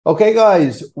Okay,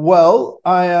 guys. Well,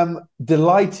 I am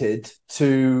delighted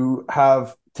to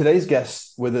have today's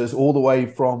guest with us all the way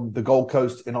from the Gold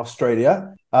Coast in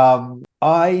Australia.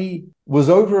 I was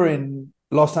over in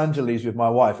Los Angeles with my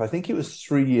wife. I think it was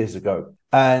 3 years ago.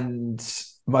 And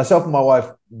myself and my wife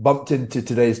bumped into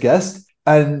today's guest.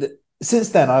 And since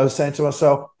then, I was saying to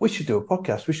myself, we should do a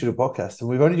podcast. We should do a podcast. And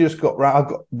we've only just I've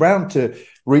got round to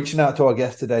reaching out to our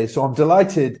guest today. So I'm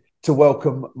delighted to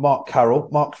welcome Mark Carroll.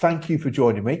 Mark, thank you for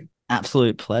joining me.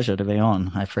 Absolute pleasure to be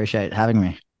on. I appreciate having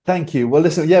me. Thank you. Well,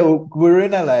 listen, yeah, we're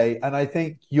in LA, and I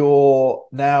think your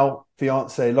now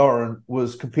fiance Lauren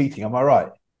was competing. Am I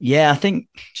right? Yeah, I think,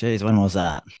 geez, when was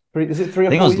that? Is it three I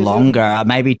or think it four was years ago? longer,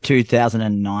 maybe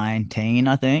 2019,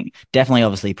 I think. Definitely,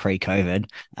 obviously, pre-COVID.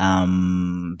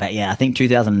 But yeah, I think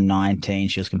 2019,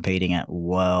 she was competing at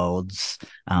Worlds,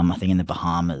 I think in the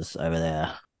Bahamas over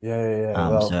there. Yeah.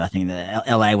 So Well, I think the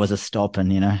LA was a stop,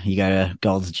 and you go to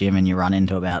Gold's Gym and you run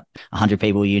into about 100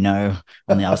 people on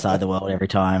the other side of the world every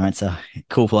time. It's a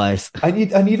cool place. and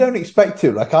you don't expect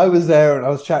to. Like I was there, and I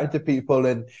was chatting to people,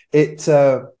 and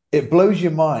it blows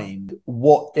your mind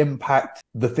what impact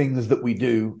the things that we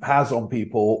do has on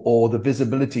people, or the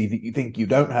visibility that you think you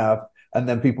don't have, and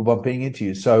then people bumping into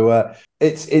you. So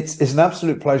it's an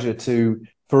absolute pleasure to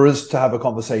for us to have a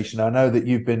conversation. I know that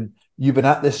you've been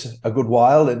at this a good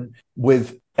while, and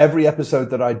with every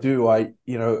episode that I do, I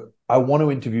want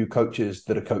to interview coaches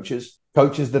that are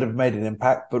coaches that have made an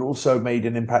impact, but also made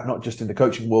an impact not just in the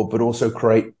coaching world, but also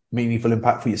create meaningful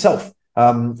impact for yourself.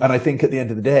 And I think at the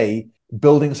end of the day,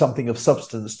 building something of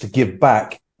substance to give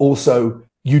back, also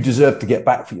you deserve to get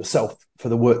back for yourself for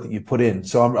the work that you put in.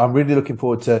 So I'm really looking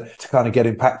forward to kind of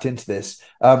getting packed into this.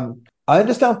 I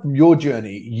understand from your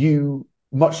journey, you,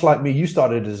 much like me, you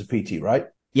started as a PT, right?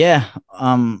 Yeah,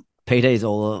 PT is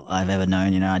all I've ever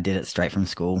known. I did it straight from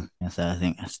school. So I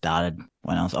think I started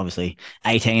when I was obviously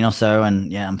 18 or so, and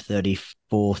yeah, I'm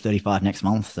 34, 35 next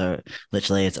month. So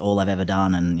literally it's all I've ever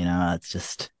done. And,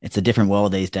 it's a different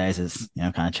world these days, as,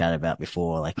 kind of chatted about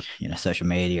before, like, social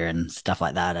media and stuff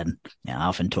like that. And I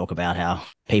often talk about how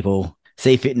people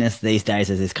see fitness these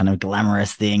days as this kind of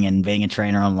glamorous thing and being a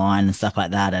trainer online and stuff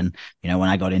like that. And, when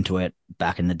I got into it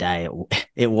back in the day,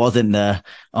 it wasn't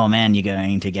oh man, you're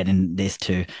going to get in this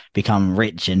to become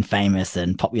rich and famous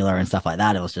and popular and stuff like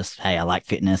that. It was just, hey, I like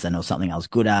fitness, and it was something I was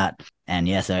good at. And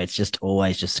yeah, so it's just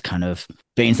always just kind of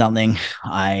been something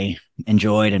I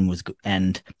enjoyed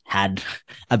and had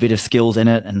a bit of skills in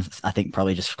it. And I think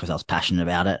probably just because I was passionate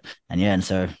about it. And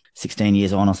so 16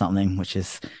 years on or something, which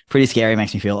is pretty scary,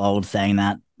 makes me feel old saying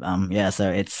that.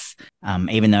 So it's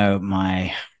even though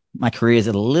my career is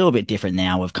a little bit different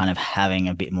now with kind of having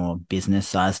a bit more business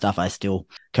side stuff. I still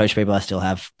coach people. I still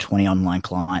have 20 online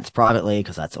clients privately,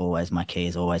 because that's always my key,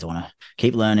 is always want to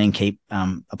keep learning, keep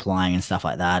applying and stuff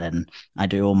like that. And I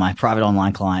do all my private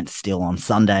online clients still on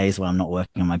Sundays when I'm not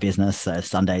working on my business. So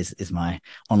Sundays is my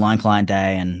online client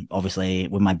day. And obviously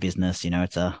with my business,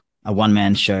 it's a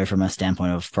one-man show from a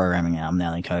standpoint of programming. I'm the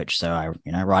only coach. So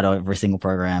I, write every single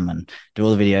program and do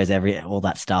all the videos, all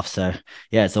that stuff. So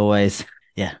yeah, it's always,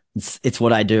 yeah, it's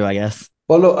what I do, I guess.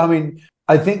 Well, look, I mean,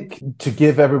 I think to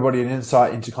give everybody an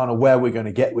insight into kind of where we're going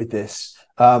to get with this,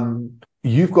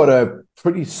 you've got a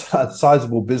pretty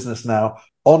sizable business now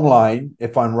online,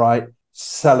 if I'm right,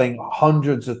 selling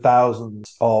hundreds of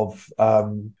thousands of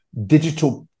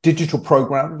digital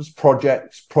programs,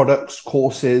 projects, products,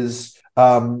 courses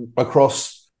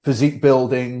across physique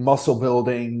building, muscle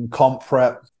building, comp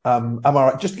prep. Am I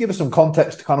right? Just to give us some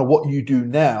context to kind of what you do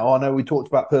now. I know we talked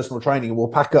about personal training, and we'll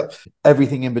pack up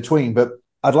everything in between, but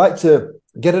I'd like to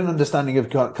get an understanding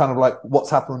of kind of like what's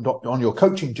happened on your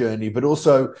coaching journey, but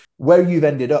also where you've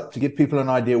ended up, to give people an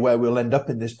idea where we'll end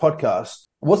up in this podcast.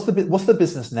 What's the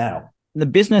business now? The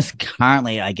business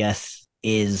currently, I guess,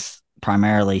 is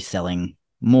primarily selling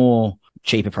more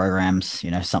cheaper programs,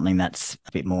 something that's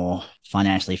a bit more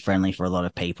financially friendly for a lot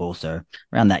of people. So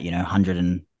around that,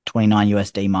 129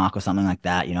 USD mark or something like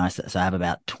that. So I have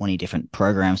about 20 different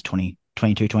programs, 20,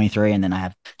 22, 23, and then I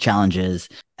have challenges,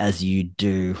 as you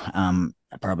do,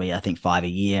 probably I think 5 a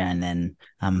year. And then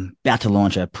I'm about to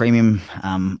launch a premium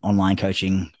online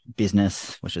coaching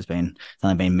business, which has been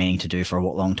something I've been meaning to do for a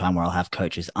long time, where I'll have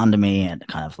coaches under me and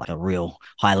kind of like a real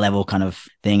high level kind of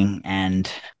thing.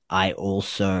 And I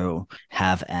also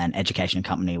have an education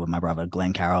company with my brother,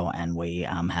 Glenn Carroll, and we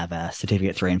have a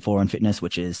certificate 3 and 4 in fitness,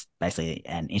 which is basically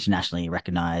an internationally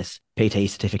recognized PT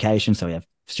certification. So we have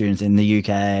students in the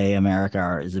UK,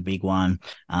 America is a big one,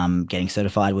 getting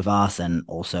certified with us. And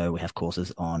also we have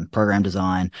courses on program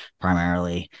design,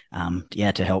 primarily,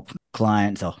 to help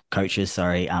clients or coaches,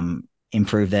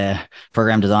 improve their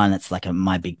program design. That's like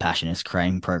my big passion is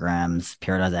creating programs,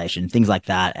 periodization, things like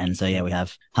that. And so, yeah, we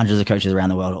have hundreds of coaches around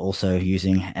the world also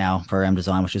using our program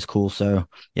design, which is cool. So,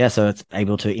 yeah, so it's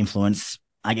able to influence,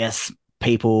 I guess,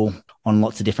 people on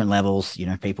lots of different levels,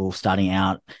 people starting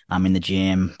out in the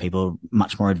gym, people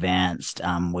much more advanced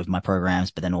with my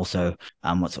programs, but then also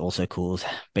what's also cool is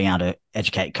being able to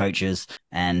educate coaches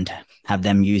and have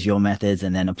them use your methods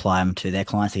and then apply them to their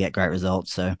clients to get great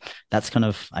results. So that's kind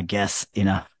of, I guess, in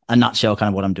a nutshell, kind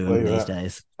of what I'm doing these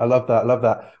days. I love that. I love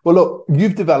that. Well, look,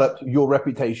 you've developed your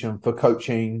reputation for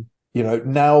coaching,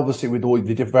 now obviously with all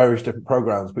the various different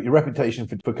programs, but your reputation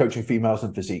for coaching females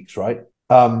and physiques, right?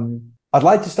 I'd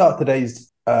like to start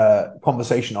today's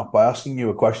conversation off by asking you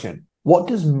a question. What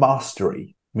does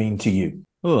mastery mean to you?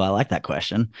 Oh, I like that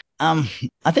question.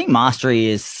 I think mastery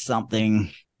is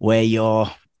something where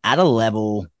you're at a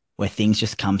level where things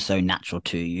just come so natural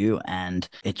to you and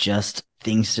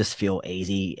things just feel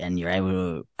easy and you're able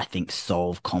to, I think,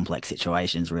 solve complex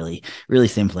situations really, really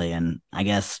simply. And I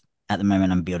guess at the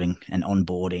moment I'm building an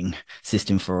onboarding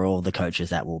system for all the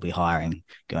coaches that we'll be hiring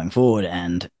going forward.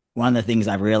 And one of the things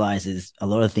I've realized is a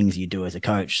lot of things you do as a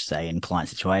coach, say in client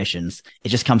situations, it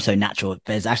just comes so natural.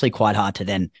 But it's actually quite hard to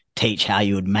then teach how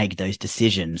you would make those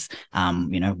decisions,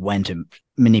 when to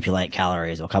manipulate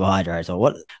calories or carbohydrates or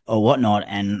whatnot.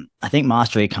 And I think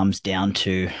mastery comes down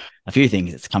to a few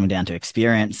things. It's coming down to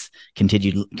experience,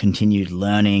 continued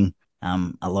learning,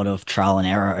 a lot of trial and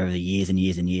error over the years and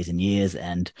years and years and years,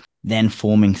 and then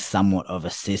forming somewhat of a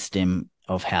system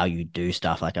of how you do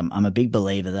stuff. Like I'm a big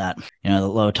believer that, a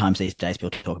lot of times these days people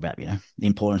talk about, the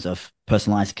importance of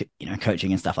personalized,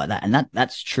 coaching and stuff like that. And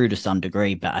that's true to some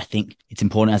degree, but I think it's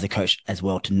important as a coach as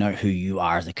well to know who you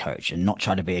are as a coach and not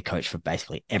try to be a coach for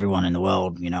basically everyone in the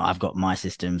world. I've got my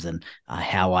systems and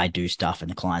how I do stuff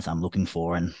and the clients I'm looking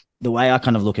for. And the way I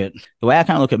kind of look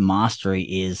at mastery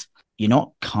is you're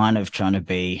not kind of trying to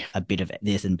be a bit of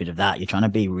this and a bit of that. You're trying to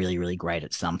be really, really great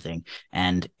at something.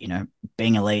 And,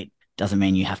 being elite doesn't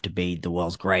mean you have to be the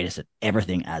world's greatest at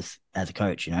everything as a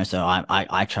coach, So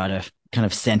I try to kind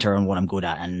of center on what I'm good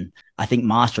at. And I think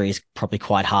mastery is probably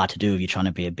quite hard to do if you're trying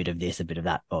to be a bit of this, a bit of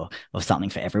that, or something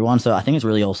for everyone. So I think it's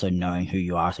really also knowing who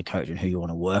you are as a coach and who you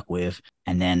want to work with,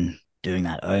 and then doing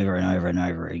that over and over and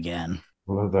over again.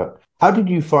 I love that. How did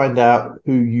you find out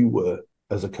who you were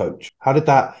as a coach? How did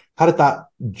that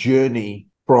journey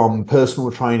from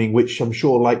personal training, which I'm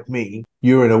sure, like me,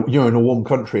 you're in a warm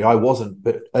country. I wasn't,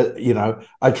 but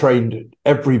I trained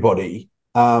everybody.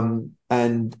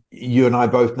 And you and I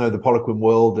both know the Poliquin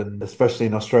world, and especially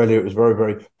in Australia, it was very,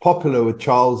 very popular with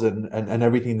Charles and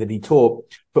everything that he taught.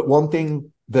 But one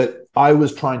thing that I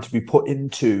was trying to be put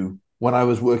into when I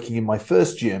was working in my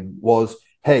first gym was,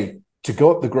 hey, to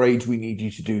go up the grades, we need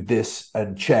you to do this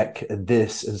and check and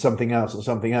this and something else and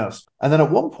something else. And then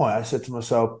at one point I said to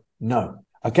myself, no.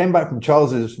 I came back from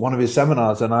Charles's, one of his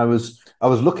seminars, and I was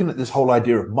looking at this whole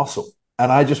idea of muscle,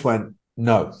 and I just went,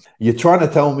 no, you're trying to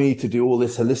tell me to do all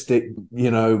this holistic,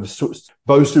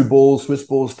 bows through balls, Swiss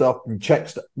ball stuff and check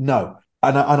stuff. No.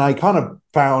 And I kind of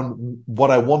found what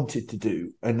I wanted to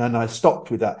do. And then I stopped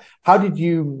with that. How did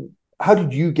you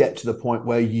get to the point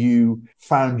where you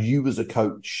found you as a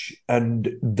coach,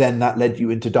 and then that led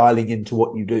you into dialing into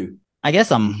what you do? I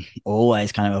guess I'm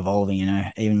always kind of evolving,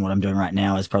 even what I'm doing right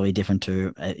now is probably different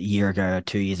to a year ago or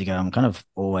 2 years ago. I'm kind of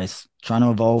always trying to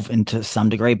evolve into some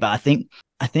degree, but I think,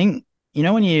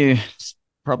 when you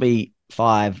probably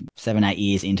 5, 7, 8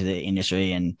 years into the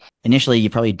industry, and initially you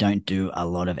probably don't do a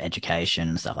lot of education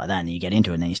and stuff like that. And then you get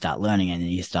into it and then you start learning, and then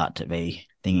you start to be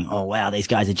thinking, oh, wow, these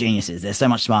guys are geniuses. They're so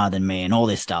much smarter than me and all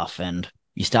this stuff. And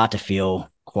you start to feel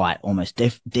quite almost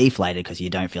deflated because you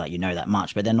don't feel like you know that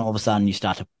much. But then all of a sudden you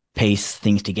start to piece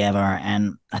things together.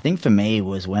 And I think for me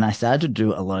was when I started to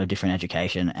do a lot of different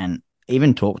education and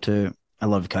even talk to a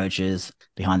lot of coaches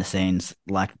behind the scenes,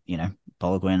 like,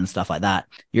 Poliquin and stuff like that,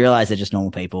 you realize they're just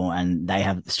normal people and they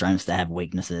have strengths, they have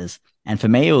weaknesses. And for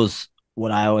me, it was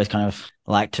what I always kind of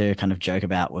like to kind of joke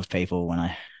about with people when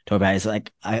I talk about it, is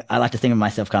like, I like to think of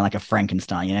myself kind of like a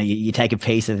Frankenstein. You take a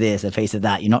piece of this, a piece of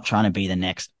that. You're not trying to be the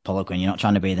next Poliquin. You're not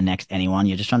trying to be the next anyone.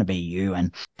 You're just trying to be you.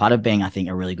 And part of being, I think,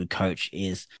 a really good coach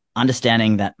is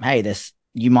understanding that, hey,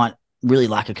 you might really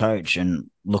like a coach and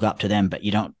look up to them, but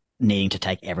you don't needing to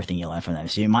take everything you learn from them.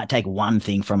 So you might take one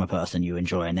thing from a person you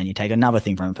enjoy, and then you take another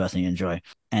thing from a person you enjoy.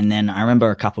 And then I remember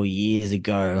a couple of years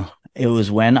ago, it was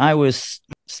when I was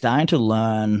starting to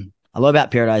learn a lot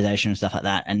about periodization and stuff like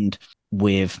that. And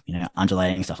with,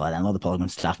 undulating and stuff like that, and a lot of the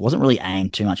Poliquin stuff wasn't really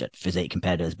aimed too much at physique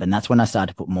competitors. But that's when I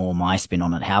started to put more of my spin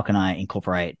on it. How can I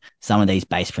incorporate some of these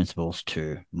base principles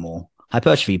to more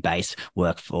hypertrophy based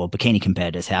work for bikini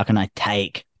competitors? How can I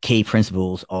take key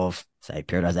principles of, say,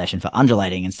 periodization for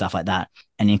undulating and stuff like that,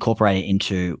 and incorporate it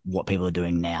into what people are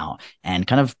doing now, and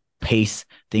kind of piece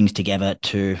things together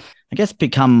to, I guess,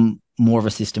 become more of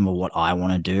a system of what I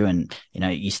want to do. And,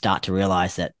 you start to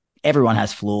realize that everyone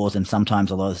has flaws, and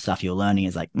sometimes a lot of the stuff you're learning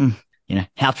is like,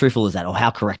 how truthful is that, or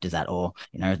how correct is that, or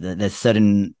there's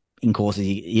certain in courses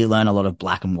you learn a lot of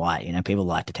black and white. People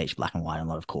like to teach black and white in a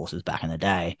lot of courses back in the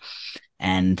day,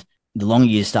 and the longer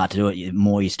you start to do it, the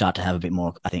more you start to have a bit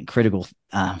more, I think, critical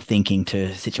thinking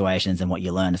to situations and what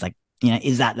you learn. It's like,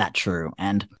 is that true?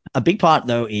 And a big part,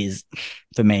 though, is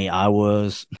for me, I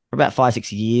was about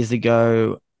 5-6 years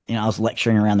ago, I was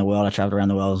lecturing around the world. I traveled around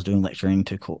the world. I was doing lecturing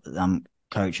to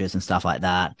coaches and stuff like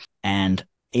that. And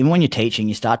even when you're teaching,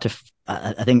 you start to,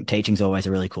 I think teaching is always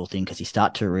a really cool thing, because you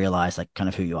start to realize like kind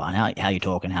of who you are and how you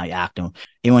talk and how you act. And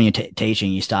even when you're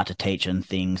teaching, you start to teach on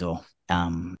things, or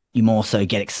you more so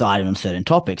get excited on certain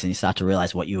topics, and you start to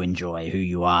realize what you enjoy, who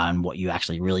you are, and what you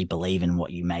actually really believe in,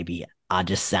 what you maybe are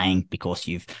just saying because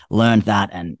you've learned that.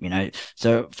 And,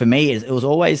 so for me, it was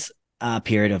always a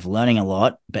period of learning a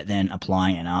lot, but then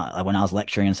applying. And when I was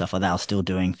lecturing and stuff like that, I was still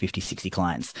doing 50, 60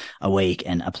 clients a week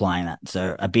and applying that.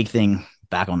 So a big thing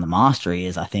back on the mastery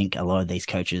is, I think a lot of these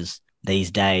coaches these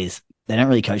days, they don't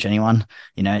really coach anyone.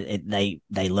 They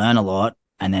learn a lot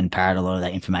and then parrot a lot of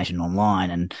that information online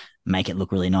and make it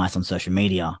look really nice on social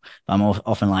media. But I'm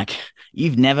often like,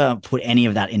 you've never put any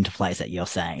of that into place that you're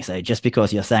saying. So just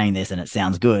because you're saying this and it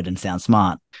sounds good and sounds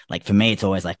smart, like for me, it's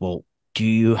always like, well, do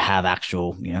you have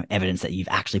actual, evidence that you've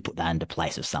actually put that into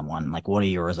place with someone? Like, what are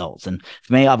your results? And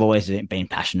for me, I've always been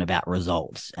passionate about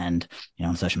results. And,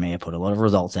 on social media, I put a lot of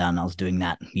results out, and I was doing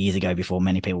that years ago before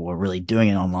many people were really doing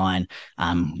it online,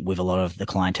 with a lot of the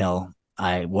clientele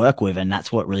I work with. And that's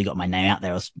what really got my name out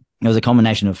there. It was a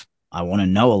combination of, I want to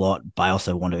know a lot, but I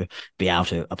also want to be able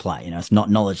to apply. It's not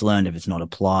knowledge learned if it's not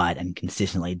applied and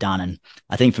consistently done. And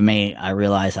I think for me, I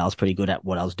realized I was pretty good at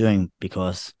what I was doing,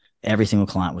 because every single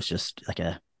client was just like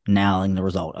a nailing the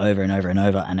result over and over and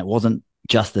over. And it wasn't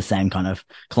just the same kind of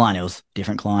client. It was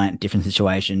different client, different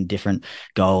situation, different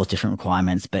goals, different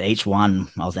requirements. But each one,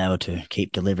 I was able to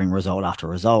keep delivering result after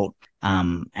result.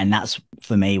 And that's,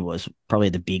 for me, was probably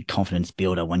the big confidence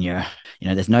builder when you're,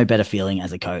 there's no better feeling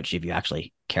as a coach if you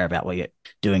actually care about what you're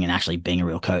doing and actually being a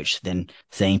real coach than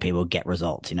seeing people get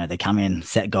results. They come in,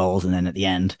 set goals, and then at the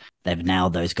end, they've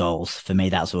nailed those goals. For me,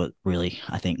 that's what really,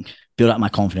 I think, built up my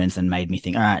confidence and made me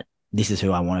think, all right, this is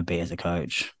who I want to be as a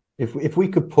coach. If we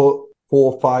could put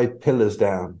 4 or 5 pillars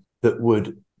down that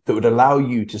would allow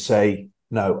you to say,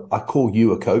 no, I call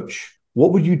you a coach,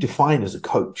 what would you define as a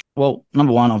coach? Well,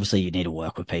 number one, obviously you need to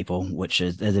work with people,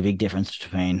 there's a big difference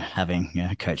between having,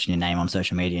 a coach in your name on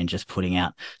social media and just putting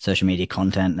out social media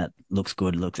content that looks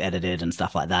good, looks edited and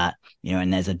stuff like that.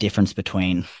 And there's a difference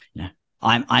between,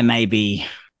 I maybe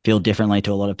feel differently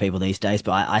to a lot of people these days,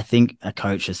 but I think a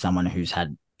coach is someone who's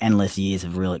had endless years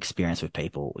of real experience with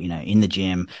people, in the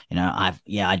gym.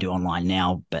 I do online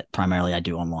now, but primarily I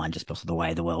do online just because of the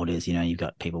way the world is. You've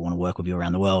got people want to work with you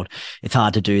around the world. It's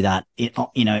hard to do that, in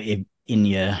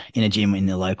a gym in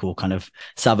the local kind of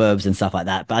suburbs and stuff like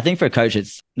that. But I think for a coach,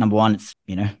 it's number one, it's,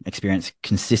 experience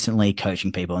consistently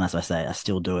coaching people. And as I say, I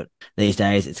still do it these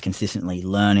days. It's consistently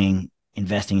learning,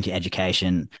 investing into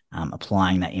education,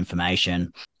 applying that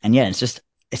information. And yeah, it's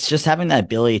just having that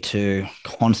ability to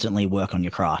constantly work on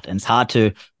your craft. And it's hard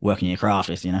to work on your craft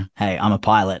if, hey, I'm a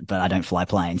pilot, but I don't fly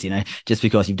planes, just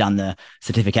because you've done the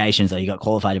certifications or you got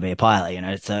qualified to be a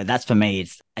pilot, so that's, for me,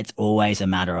 it's always a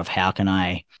matter of how can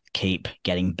I keep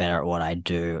getting better at what I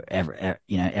do.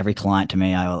 Every client to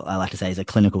me, I like to say, is a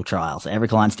clinical trial. So every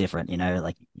client's different,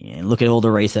 look at all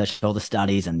the research, all the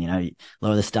studies, and, a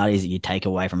lot of the studies that you take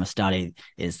away from a study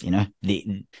is,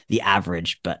 the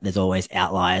average, but there's always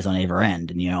outliers on either end.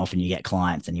 And, often you get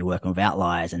clients and you're working with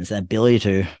outliers, and it's the ability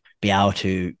to be able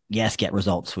to, yes, get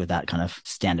results with that kind of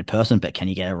standard person, but can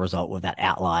you get a result with that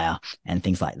outlier and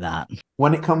things like that?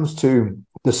 When it comes to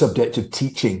the subject of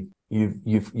teaching,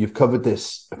 you've covered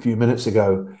this a few minutes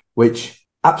ago, which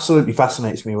absolutely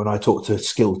fascinates me when I talk to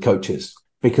skilled coaches,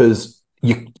 because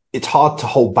it's hard to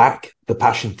hold back the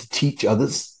passion to teach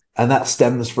others. And that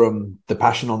stems from the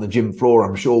passion on the gym floor,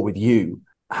 I'm sure, with you.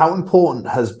 How important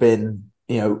has been,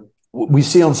 we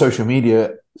see on social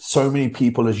media, so many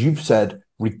people, as you've said,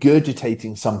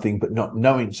 regurgitating something, but not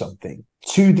knowing something.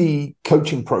 To the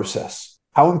coaching process,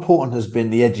 how important has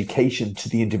been the education to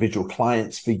the individual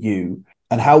clients for you?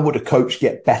 And how would a coach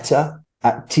get better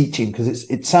at teaching? Because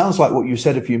it sounds like what you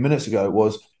said a few minutes ago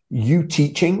was you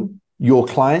teaching your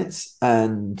clients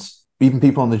and even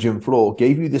people on the gym floor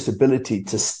gave you this ability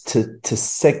to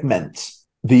segment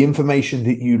the information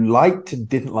that you liked and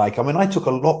didn't like. I mean, I took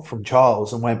a lot from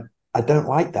Charles and went, I don't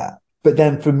like that. But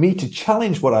then for me to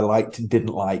challenge what I liked and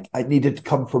didn't like, I needed to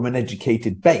come from an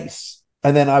educated base.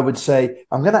 And then I would say,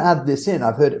 I'm going to add this in.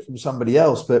 I've heard it from somebody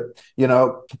else. But,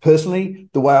 personally,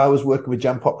 the way I was working with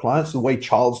Gen Pop clients, the way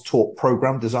Charles taught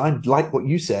program design, like what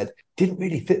you said, didn't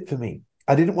really fit for me.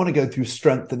 I didn't want to go through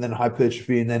strength and then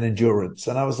hypertrophy and then endurance.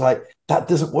 And I was like, that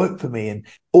doesn't work for me. And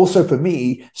also for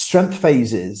me, strength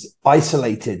phases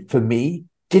isolated for me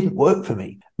didn't work for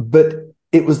me. But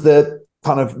it was the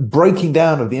kind of breaking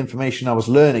down of the information I was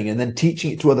learning and then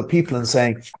teaching it to other people and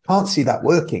saying, I can't see that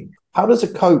working. How does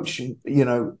a coach,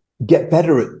 get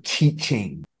better at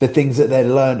teaching the things that they're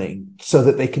learning so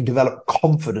that they can develop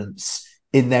confidence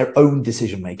in their own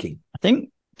decision making? I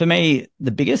think for me,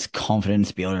 the biggest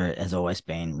confidence builder has always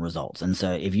been results. And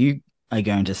so if you are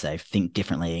going to say think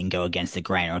differently and go against the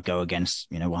grain or go against,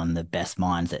 one of the best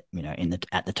minds that,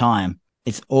 at the time,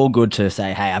 it's all good to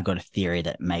say, hey, I've got a theory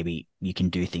that maybe you can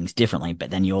do things differently,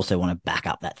 but then you also want to back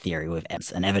up that theory with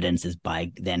evidence. And evidence is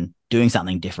by then doing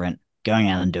something different, going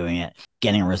out and doing it,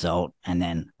 getting a result, and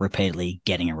then repeatedly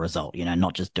getting a result,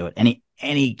 not just do it.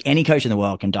 Any coach in the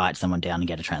world can diet someone down and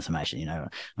get a transformation.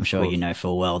 I'm sure you know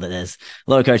full well that there's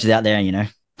a lot of coaches out there,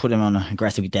 put them on an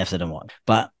aggressive deficit and what.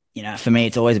 But, for me,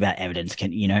 it's always about evidence.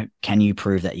 Can you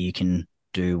prove that you can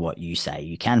do what you say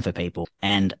you can for people?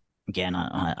 And again,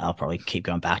 I'll probably keep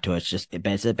going back to it.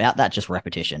 It's about that just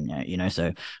repetition,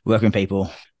 so working with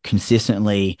people,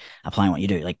 consistently applying what you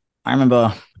do. Like I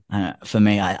remember for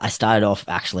me, I started off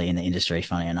actually in the industry,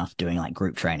 funny enough, doing like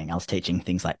group training. I was teaching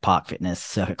things like park fitness,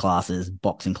 circuit classes,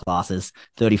 boxing classes,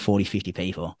 30, 40, 50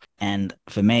 people. And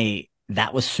for me,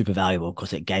 that was super valuable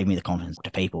because it gave me the confidence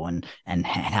to people and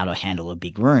how to handle a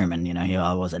big room. And, here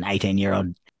I was an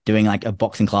 18-year-old doing like a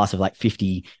boxing class of like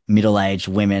 50 middle-aged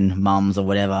women, mums or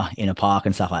whatever in a park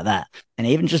and stuff like that. And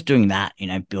even just doing that,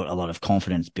 built a lot of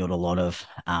confidence, built a lot of,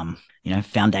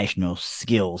 foundational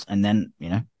skills. And then,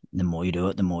 the more you do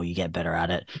it, the more you get better at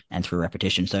it and through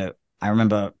repetition. So I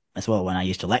remember as well, when I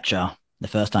used to lecture, the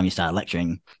first time you started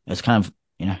lecturing, it was kind of,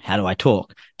 how do I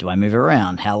talk? Do I move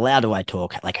around? How loud do I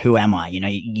talk? Like, who am I?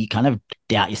 You kind of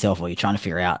doubt yourself or you're trying to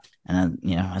figure out. And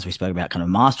then, as we spoke about kind of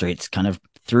mastery, it's kind of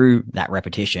through that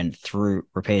repetition, through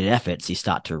repeated efforts, you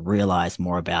start to realize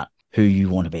more about who you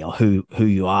want to be or who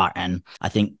you are. And I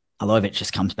think a lot of it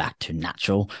just comes back to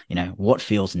natural, what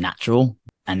feels natural.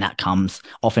 And that comes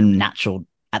often natural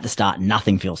at the start.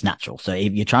 Nothing feels natural. So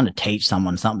if you're trying to teach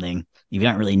someone something, if you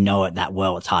don't really know it that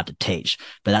well, it's hard to teach.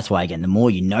 But that's why, again, the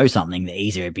more you know something, the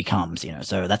easier it becomes,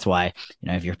 So that's why,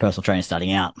 if you're a personal trainer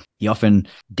starting out, you often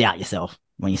doubt yourself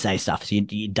when you say stuff. So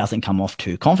it doesn't come off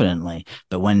too confidently.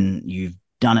 But when you've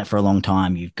done it for a long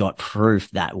time, you've got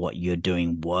proof that what you're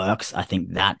doing works. I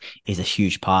think that is a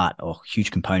huge part or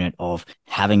huge component of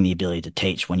having the ability to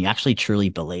teach when you actually truly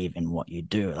believe in what you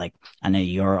do. Like, I know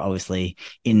you're obviously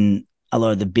in a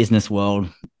lot of the business world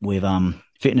with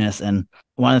fitness, and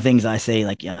one of the things I see,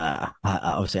 like,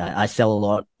 I sell a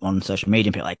lot on social media,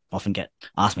 and people like often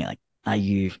ask me like,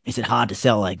 is it hard to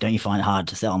sell? Like, don't you find it hard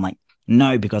to sell? I'm like,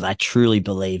 no, because I truly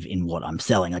believe in what I'm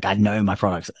selling. Like, I know my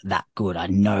product's that good. I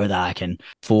know that I can,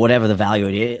 for whatever the value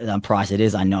it is, the price it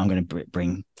is, I know I'm going to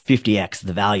bring 50x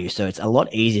the value. So it's a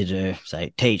lot easier to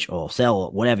say teach or sell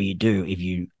or whatever you do if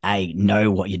you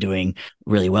know what you're doing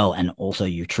really well, and also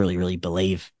you truly really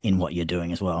believe in what you're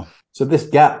doing as well. So this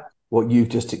gap, what you've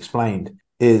just explained,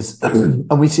 is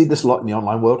and we see this a lot in the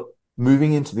online world,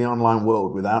 moving into the online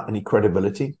world without any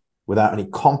credibility, without any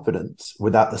confidence,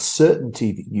 without the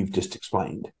certainty that you've just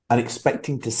explained, and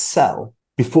expecting to sell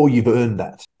before you've earned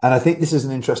that. And I think this is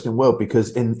an interesting world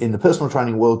because in the personal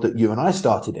training world that you and I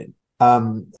started in,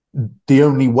 the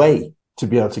only way to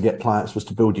be able to get clients was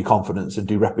to build your confidence and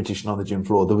do repetition on the gym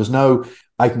floor. There was no,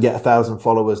 I can get 1,000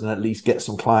 followers and at least get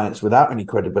some clients without any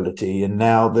credibility. And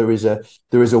now there is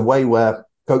a way where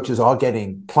coaches are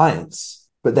getting clients,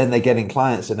 but then they're getting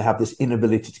clients and they have this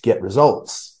inability to get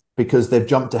results because they've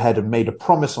jumped ahead and made a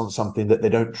promise on something that they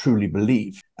don't truly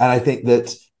believe. And I think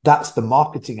that's the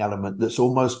marketing element that's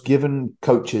almost given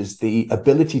coaches the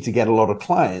ability to get a lot of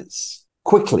clients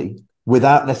quickly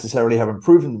without necessarily having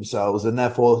proven themselves and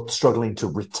therefore struggling to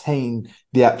retain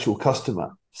the actual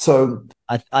customer. So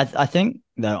I think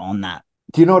though on that,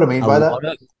 do you know what I mean by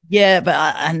that?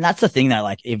 And that's the thing though,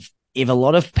 like if a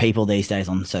lot of people these days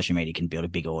on social media can build a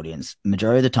big audience,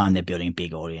 majority of the time they're building a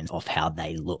big audience of how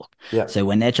they look. Yeah. So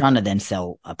when they're trying to then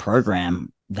sell a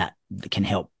program that can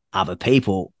help other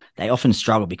people, they often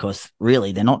struggle because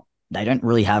really they don't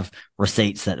really have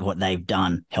receipts that what they've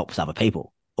done helps other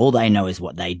people. All they know is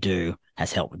what they do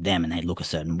has helped with them and they look a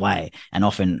certain way. And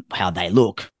often how they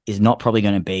look is not probably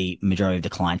going to be majority of the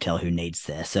clientele who needs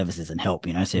their services and help,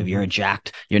 you know. So if you're you're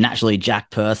a naturally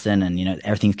jacked person and, you know,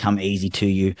 everything's come easy to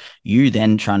you, you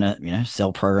then trying to, you know,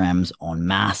 sell programs on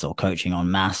mass or coaching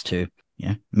on mass to, you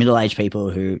know, middle-aged people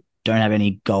who don't have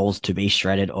any goals to be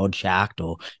shredded or jacked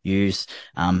or use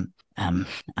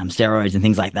steroids and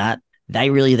things like that. They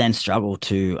really then struggle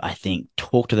to, I think,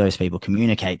 talk to those people,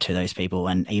 communicate to those people,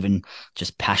 and even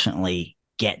just passionately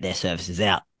get their services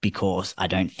out, because I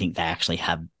don't think they actually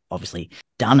have obviously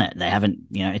done it. They haven't,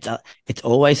 you know, it's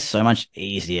always so much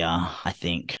easier, I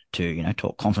think, to, you know,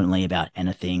 talk confidently about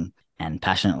anything and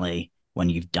passionately when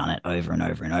you've done it over and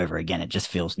over and over again. It just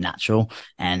feels natural.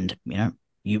 And, you know,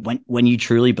 when you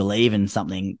truly believe in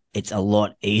something, it's a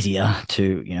lot easier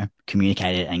to, you know,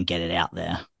 communicate it and get it out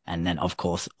there. And then, of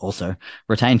course, also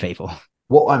retain people.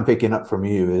 What I'm picking up from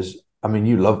you is, I mean,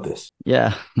 you love this.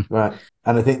 Yeah. Right.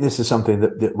 And I think this is something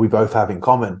that we both have in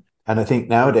common. And I think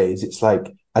nowadays it's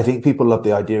like, I think people love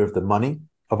the idea of the money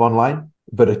of online,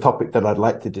 but a topic that I'd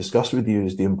like to discuss with you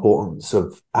is the importance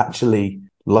of actually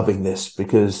loving this,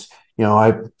 because, you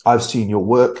know, I've seen your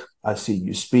work. I see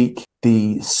you speak.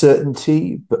 The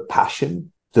certainty, but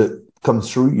passion that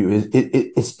comes through you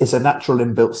it's a natural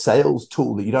inbuilt sales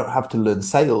tool that you don't have to learn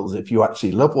sales if you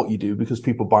actually love what you do, because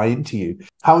people buy into you.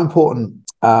 How important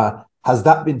has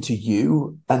that been to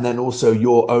you? And then also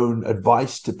your own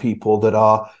advice to people that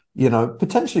are, you know,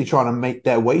 potentially trying to make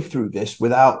their way through this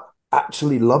without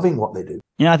actually loving what they do?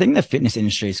 You know, I think the fitness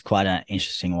industry is quite an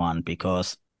interesting one,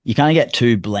 because you kind of get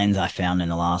two blends, I found, in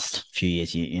the last few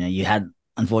years. You know, you had,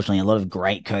 unfortunately, a lot of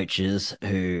great coaches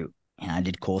who, you know, I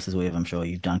did courses with, I'm sure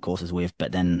you've done courses with,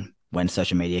 but then when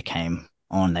social media came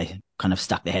on, they kind of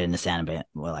stuck their head in the sand a bit.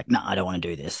 We're like, no, I don't want to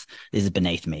do this. This is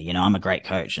beneath me. You know, I'm a great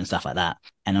coach and stuff like that.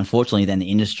 And unfortunately, then the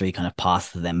industry kind of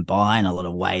passed them by in a lot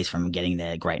of ways from getting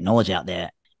their great knowledge out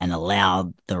there, and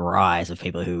allowed the rise of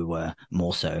people who were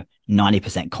more so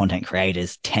 90% content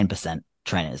creators, 10%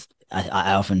 trainers.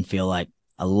 I often feel like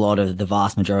a lot of the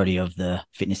vast majority of the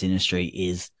fitness industry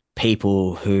is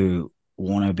people who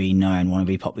want to be known, want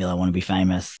to be popular, want to be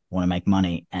famous, want to make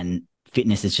money, and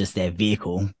fitness is just their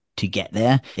vehicle to get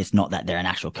there. It's not that they're an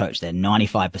actual coach. They're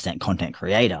 95% content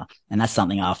creator. And that's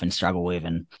something I often struggle with.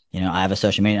 And, you know, I have a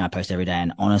social media I post every day,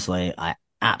 and honestly, I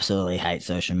absolutely hate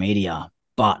social media,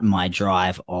 but my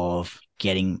drive of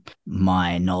getting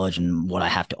my knowledge and what I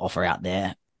have to offer out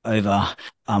there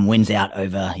wins out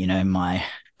over, you know, my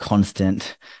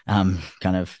constant kind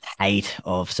of hate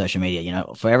of social media. You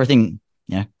know, for everything,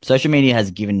 you know, social media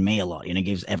has given me a lot. You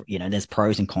know, you know, there's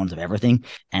pros and cons of everything,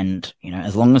 and, you know,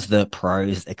 as long as the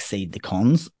pros exceed the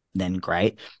cons, then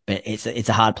great. But it's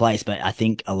a hard place. But I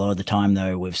think a lot of the time,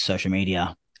 though, with social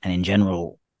media and in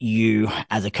general, you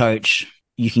as a coach,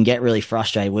 you can get really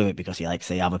frustrated with it because you like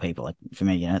see other people. Like for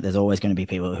me, you know, there's always going to be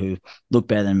people who look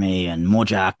better than me and more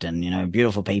jacked and, you know,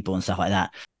 beautiful people and stuff like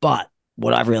that. But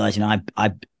what I've realized, you know,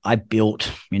 I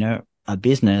built, you know, a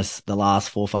business the last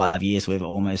 4 or 5 years with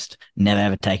almost never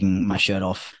ever taking my shirt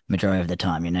off majority of the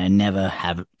time, you know, never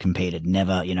have competed,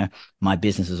 never, you know, my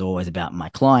business is always about my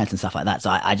clients and stuff like that.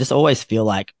 So I just always feel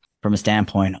like, from a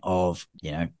standpoint of,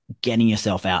 you know, getting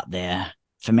yourself out there,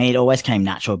 for me, it always came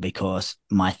natural because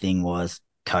my thing was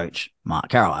coach Mark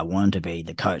Carroll. I wanted to be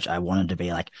the coach. I wanted to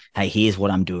be like, hey, here's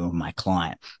what I'm doing with my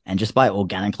client. And just by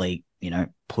organically, you know,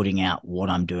 putting out what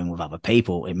I'm doing with other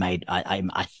people, it made,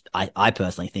 I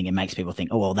personally think it makes people think,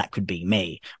 oh, well, that could be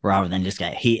me, rather than just go,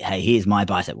 hey, here's my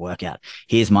bicep workout.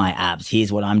 Here's my abs.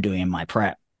 Here's what I'm doing in my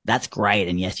prep. That's great.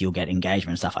 And yes, you'll get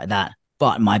engagement and stuff like that.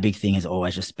 But my big thing has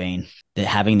always just been that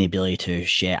having the ability to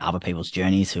share other people's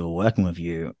journeys who are working with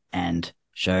you and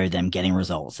show them getting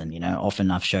results. And, you know, often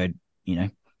I've showed, you know,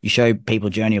 you show people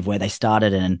a journey of where they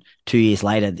started, and 2 years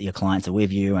later, your clients are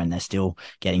with you and they're still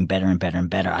getting better and better and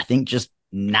better. I think just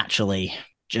naturally,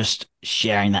 just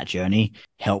sharing that journey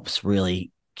helps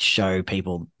really show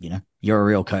people, you know, you're a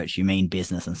real coach, you mean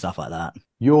business and stuff like that.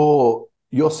 You're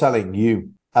selling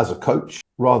you as a coach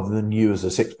rather than you as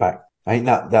a six pack. I think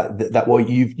that what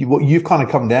you've kind of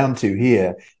come down to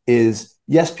here is,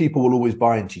 yes, people will always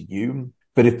buy into you,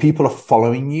 but if people are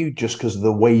following you just because of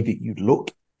the way that you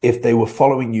look, if they were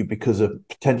following you because of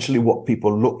potentially what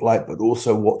people look like, but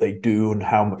also what they do and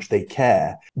how much they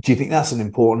care, do you think that's an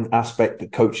important aspect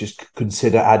that coaches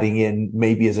consider adding in,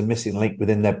 maybe as a missing link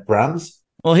within their brands?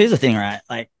 Well, here's the thing, right?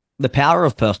 Like, the power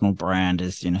of personal brand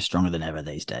is, you know, stronger than ever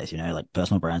these days. You know, like,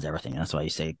 personal brand's everything. That's why you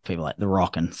see people like The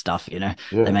Rock and stuff, you know,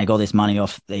 They make all this money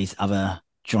off these other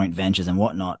joint ventures and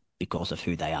whatnot. because of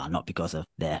who they are, not because of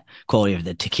their quality of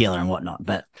the tequila and whatnot.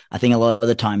 But I think a lot of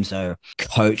the times, though,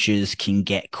 coaches can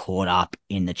get caught up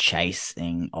in the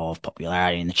chasing of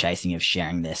popularity and the chasing of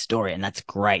sharing their story. And that's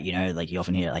great. Like you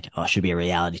often hear like, oh, it should be a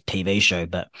reality TV show.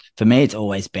 But for me, it's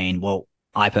always been, well,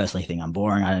 I personally think I'm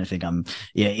boring. I don't think I'm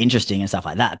interesting and stuff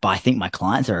like that. But I think my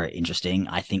clients are interesting.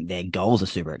 I think their goals are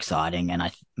super exciting. And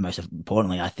most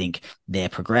importantly, I think their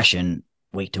progression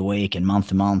week to week and month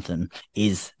to month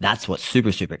that's what's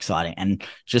super, super exciting. And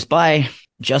just by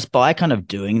kind of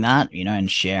doing that, and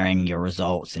sharing your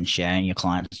results and sharing your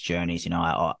clients' journeys,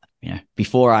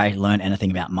 before I learned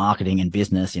anything about marketing and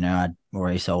business, I'd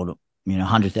already sold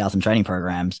 100,000 training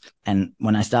programs. And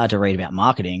when I started to read about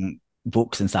marketing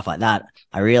books and stuff like that,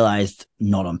 I realized,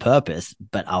 not on purpose,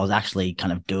 but I was actually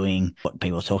kind of doing what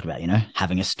people talked about,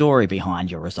 having a story behind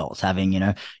your results, having,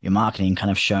 your marketing kind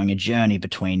of showing a journey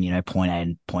between, point A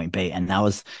and point B. And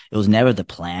it was never the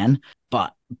plan,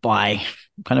 but by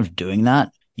kind of doing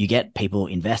that, you get people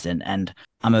invested. And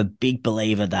I'm a big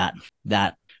believer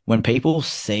that when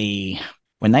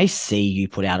they see you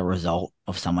put out a result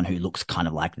of someone who looks kind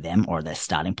of like them or their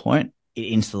starting point, it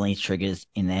instantly triggers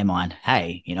in their mind,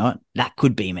 hey, that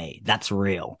could be me. That's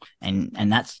real.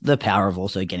 And that's the power of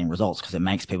also getting results, because it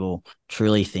makes people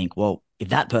truly think, well, if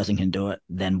that person can do it,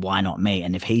 then why not me?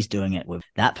 And if he's doing it with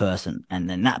that person and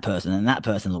then that person and that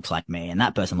person looks like me and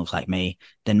that person looks like me,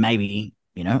 then maybe,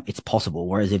 it's possible.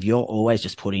 Whereas if you're always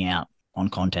just putting out on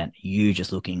content, you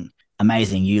just looking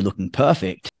amazing, you looking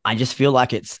perfect, I just feel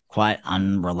like it's quite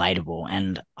unrelatable.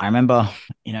 And I remember,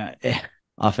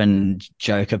 often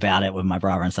joke about it with my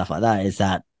brother and stuff like that, is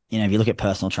that, if you look at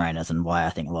personal trainers and why I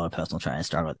think a lot of personal trainers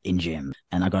struggle in gym,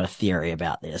 and I've got a theory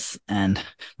about this. And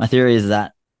my theory is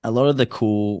that a lot of the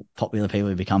cool, popular people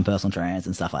who become personal trainers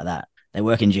and stuff like that, they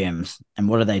work in gyms. And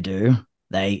what do?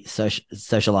 They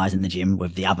socialize in the gym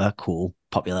with the other cool,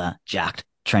 popular, jacked,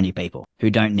 trendy people who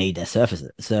don't need their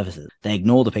services. They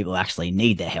ignore the people who actually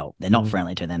need their help. They're not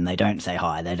friendly to them. They don't say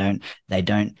hi. They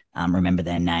don't remember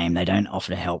their name. They don't offer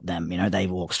to help them. They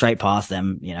walk straight past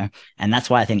them, and that's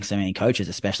why I think so many coaches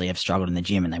especially have struggled in the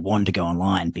gym, and they want to go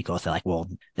online because they're like, well,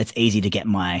 it's easy to get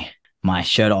my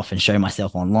shirt off and show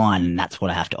myself online, and that's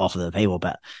what I have to offer the people.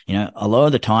 But, a lot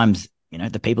of the times,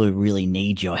 the people who really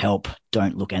need your help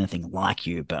don't look anything like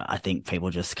you, but I think people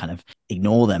just kind of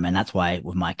ignore them. And that's why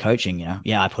with my coaching,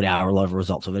 I put out a lot of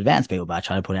results with advanced people, but I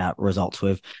try to put out results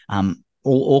with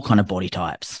all kind of body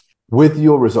types. With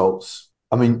your results,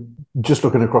 I mean, just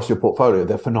looking across your portfolio,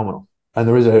 they're phenomenal. And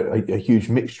there is a huge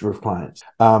mixture of clients.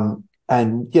 And,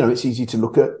 it's easy to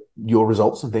look at your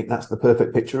results and think that's the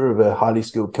perfect picture of a highly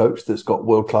skilled coach that's got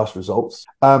world-class results.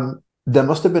 There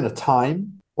must have been a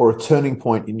time or a turning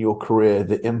point in your career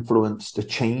that influenced a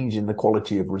change in the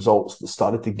quality of results that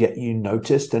started to get you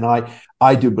noticed. And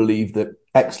I do believe that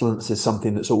excellence is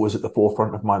something that's always at the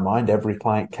forefront of my mind. Every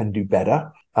client can do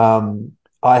better.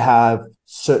 I have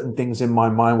certain things in my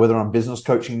mind, whether I'm business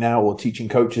coaching now or teaching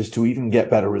coaches to even get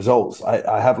better results.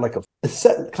 I have like a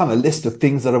set kind of list of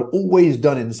things that I've always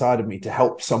done inside of me to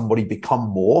help somebody become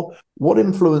more. What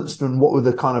influenced and what were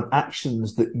the kind of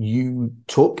actions that you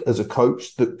took as a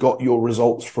coach that got your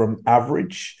results from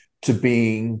average to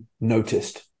being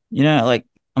noticed? Like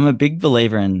I'm a big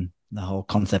believer in the whole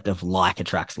concept of like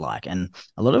attracts like, and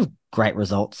a lot of great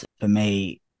results for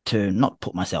me, to not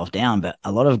put myself down, but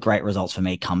a lot of great results for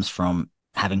me comes from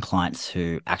having clients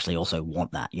who actually also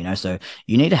want that, so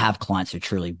you need to have clients who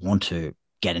truly want to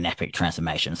get an epic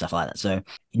transformation and stuff like that. So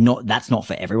that's not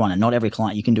for everyone, and not every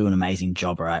client. You can do an amazing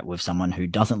job, right, with someone who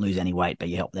doesn't lose any weight, but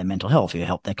you help their mental health, you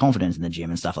help their confidence in the gym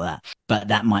and stuff like that, but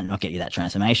that might not get you that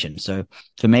transformation. So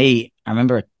for me, I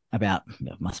remember it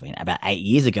must have been about 8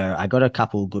 years ago, I got a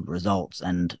couple good results,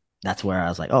 and that's where I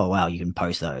was like, oh wow, you can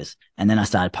post those. And then I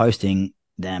started posting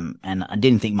them, and I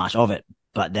didn't think much of it,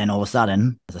 but then all of a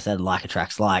sudden, as I said, like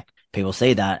attracts like. People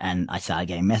see that, and I started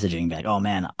getting messaging like, oh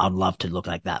man, I'd love to look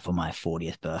like that for my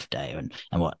 40th birthday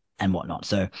and whatnot.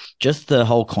 So just the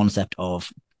whole concept of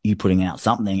you putting out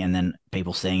something and then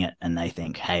people seeing it and they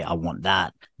think, hey, I want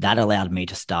that allowed me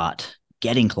to start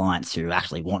getting clients who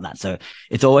actually want that. So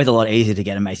it's always a lot easier to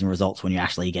get amazing results when you're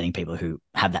actually getting people who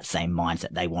have that same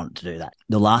mindset. They want to do that.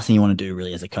 The last thing you want to do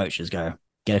really as a coach is go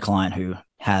get a client who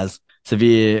has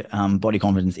severe body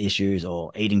confidence issues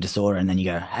or eating disorder, and then you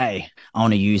go, hey, I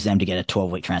want to use them to get a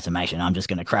 12-week transformation. I'm just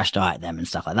going to crash diet them and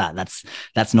stuff like that.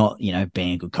 That's not,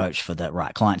 being a good coach for the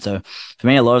right client. So for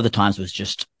me, a lot of the times was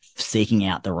just seeking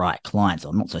out the right clients,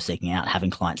 or not so seeking out, having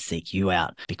clients seek you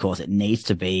out, because it needs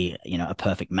to be, a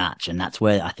perfect match. And that's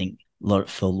where I think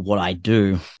for what I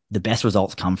do, the best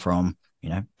results come from,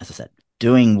 as I said,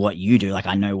 doing what you do. Like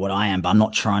I know what I am, but I'm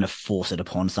not trying to force it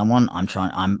upon someone.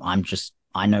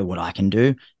 I know what I can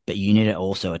do, but you need to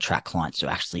also attract clients to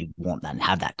actually want that and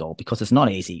have that goal, because it's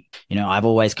not easy. I've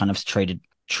always kind of treated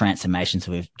transformations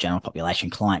with general population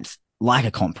clients like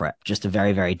a comp prep, just a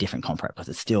very, very different comp prep, because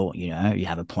it's still, you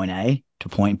have a point A to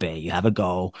point B, you have a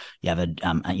goal, you have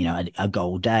a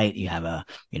goal date, you have a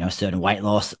certain weight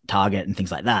loss target and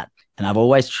things like that. And I've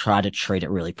always tried to treat it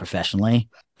really professionally.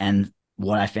 And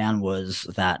what I found was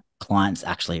that clients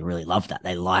actually really loved that.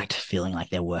 They liked feeling like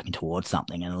they're working towards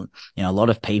something. And, a lot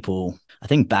of people, I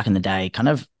think back in the day, kind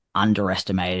of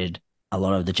underestimated a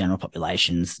lot of the general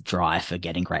population's drive for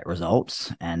getting great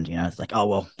results. And, it's like, oh,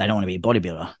 well, they don't want to be a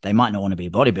bodybuilder. They might not want to be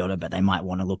a bodybuilder, but they might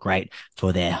want to look great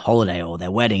for their holiday or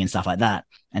their wedding and stuff like that.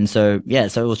 And so,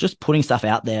 so it was just putting stuff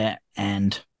out there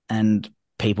and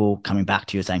people coming back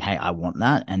to you saying, hey, I want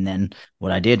that. And then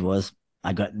what I did was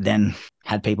then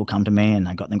had people come to me and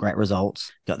I got them great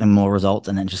results, got them more results,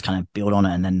 and then just kind of build on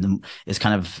it. And then it's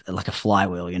kind of like a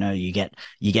flywheel, you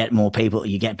get more people,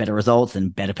 you get better results,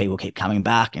 and better people keep coming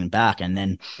back and back. And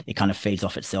then it kind of feeds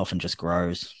off itself and just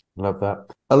grows. Love that.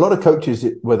 A lot of coaches,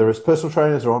 whether it's personal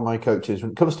trainers or online coaches,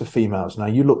 when it comes to females, now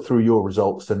you look through your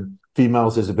results and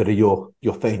females is a bit of your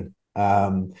thing.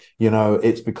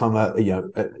 It's become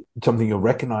something you're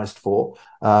recognized for,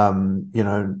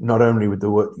 not only with the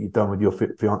work you've done with your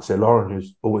fiance Lauren,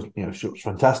 who's always, she was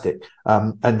fantastic,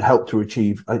 and helped to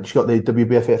achieve, I think she got the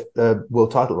WBFF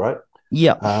world title, right?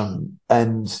 Yeah.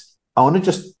 And I want to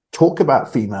just talk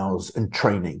about females and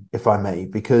training, if I may,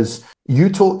 because you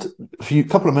talked a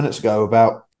couple of minutes ago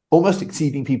about almost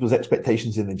exceeding people's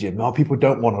expectations in the gym. Now, people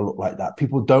don't want to look like that.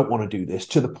 People don't want to do this,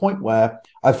 to the point where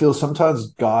I feel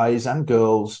sometimes guys and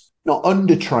girls not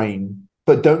undertrain,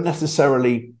 but don't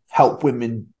necessarily help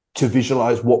women to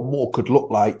visualize what more could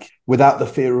look like without the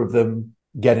fear of them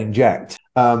getting jacked.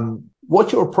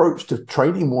 What's your approach to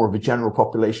training more of a general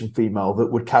population female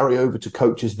that would carry over to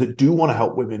coaches that do want to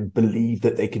help women believe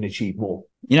that they can achieve more?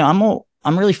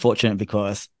 I'm really fortunate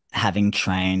because having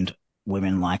trained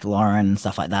women like Lauren and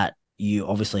stuff like that, you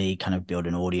obviously kind of build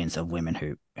an audience of women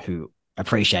who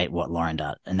appreciate what Lauren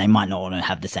does, and they might not want to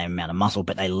have the same amount of muscle,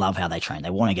 but they love how they train. They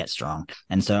want to get strong.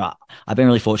 And so I've been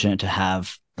really fortunate to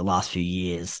have the last few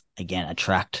years, again,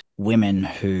 attract women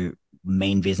who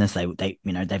mean business.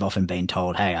 They've often been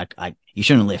told, hey, you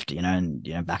shouldn't lift,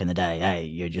 and back in the day, hey,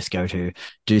 you just go to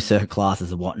do circuit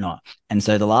classes and whatnot. And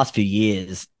so the last few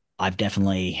years, I've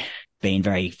definitely been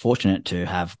very fortunate to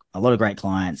have a lot of great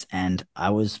clients. And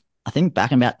I think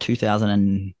back in about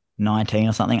 2019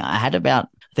 or something, I had about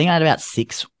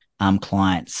 6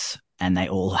 clients, and they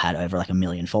all had over like 1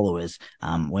 million followers,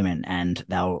 women, and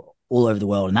they were all over the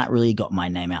world. And that really got my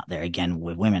name out there again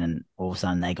with women. And all of a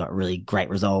sudden they got really great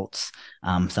results.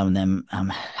 Some of them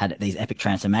had these epic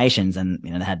transformations, and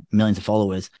they had millions of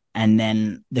followers. And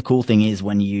then the cool thing is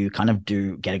when you kind of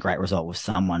do get a great result with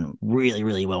someone really,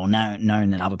 really well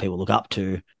known that other people look up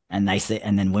to, and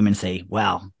then women see,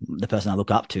 wow, the person I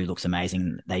look up to looks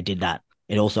amazing, they did that.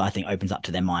 It also, I think, opens up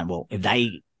to their mind, well, if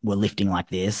they were lifting like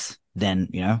this, then,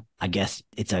 I guess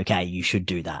it's okay. You should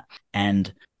do that.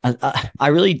 And I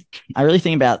really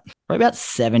think about probably about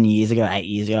 8 years ago,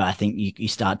 I think you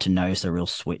start to notice a real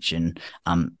switch in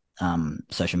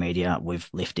social media with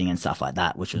lifting and stuff like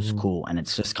that, which was cool. And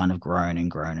it's just kind of grown and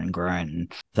grown and grown.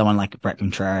 And someone like Brett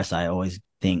Contreras, I always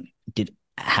think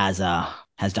has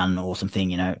done an awesome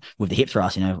thing, with the hip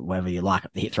thrust, whether you like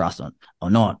the hip thrust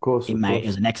or not. Of course. It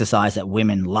was an exercise that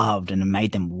women loved, and it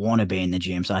made them want to be in the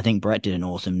gym. So I think Brett did an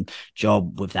awesome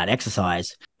job with that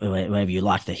exercise, whether you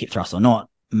like the hip thrust or not,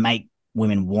 make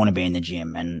women want to be in the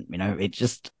gym. And,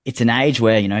 it's an age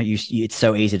where, it's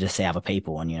so easy to see other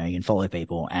people, and, you can follow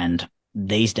people. And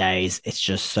these days it's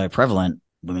just so prevalent,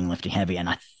 women lifting heavy. And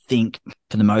I think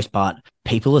for the most part,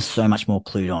 people are so much more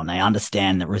clued on. They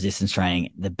understand the resistance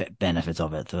training, the benefits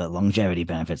of it, the longevity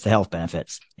benefits, the health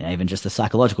benefits, even just the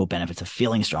psychological benefits of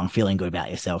feeling strong, feeling good about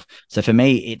yourself. So for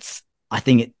me, I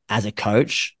think as a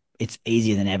coach, it's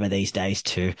easier than ever these days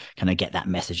to kind of get that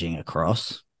messaging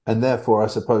across. And therefore, I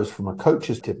suppose from a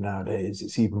coach's tip nowadays,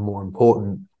 it's even more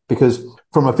important, because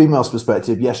from a female's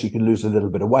perspective, yes, you can lose a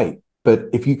little bit of weight. But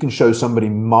if you can show somebody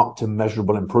marked and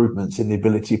measurable improvements in the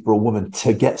ability for a woman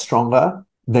to get stronger,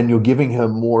 then you're giving her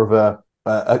more of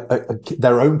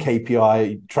their own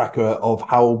KPI tracker of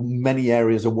how many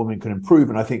areas a woman can improve.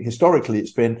 And I think historically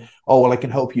it's been, oh, well, I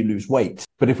can help you lose weight.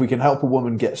 But if we can help a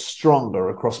woman get stronger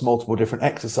across multiple different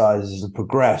exercises and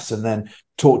progress, and then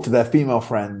talk to their female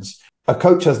friends, a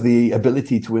coach has the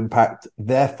ability to impact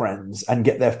their friends and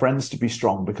get their friends to be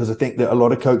strong. Because I think that a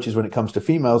lot of coaches, when it comes to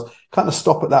females, kind of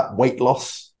stop at that weight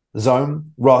loss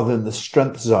zone rather than the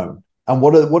strength zone. And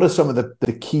what are some of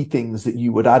the key things that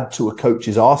you would add to a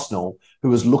coach's arsenal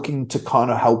who is looking to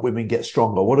kind of help women get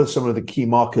stronger? What are some of the key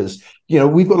markers?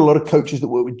 We've got a lot of coaches that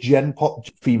work with Gen Pop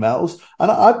females,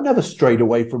 and I've never strayed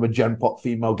away from a Gen Pop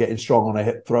female getting strong on a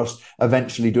hip thrust,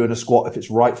 eventually doing a squat if it's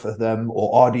right for them,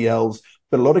 or RDLs.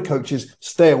 But a lot of coaches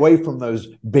stay away from those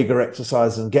bigger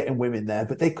exercises and getting women there,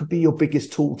 but they could be your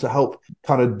biggest tool to help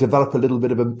kind of develop a little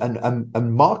bit of a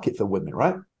market for women,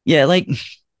 right? Yeah, like,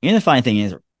 the funny thing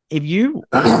is, if you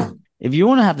if you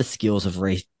want to have the skills of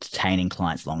retaining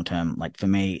clients long term, like for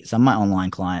me, some of my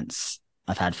online clients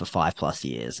I've had for 5+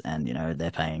 years, and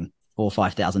they're paying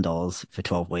 $4,000-$5,000 for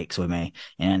 12 weeks with me,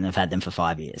 and I've had them for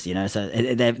 5 years. So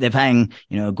they're paying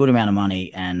a good amount of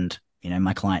money. And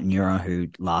my client Nura, who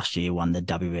last year won the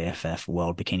WBFF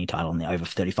World Bikini title in the over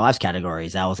 35s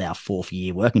categories, that was our 4th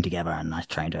year working together, and I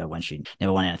trained her when she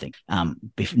never won anything,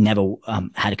 never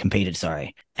had competed.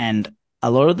 Sorry, and a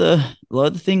lot of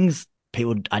the things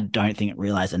people I don't think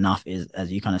realize enough is,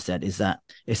 as you kind of said, is that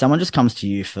if someone just comes to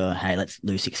you for, hey, let's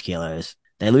lose 6 kilos,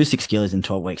 they lose 6 kilos in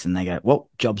 12 weeks and they go, well,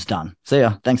 job's done. See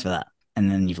ya. Thanks for that. And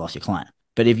then you've lost your client.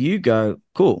 But if you go,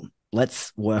 cool,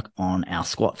 let's work on our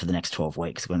squat for the next 12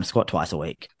 weeks. We're going to squat twice a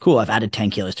week. Cool. I've added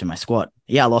 10 kilos to my squat.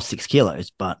 Yeah, I lost 6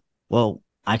 kilos, but well,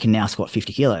 I can now squat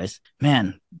 50 kilos.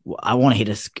 Man, I want to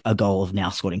hit a goal of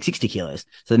now squatting 60 kilos.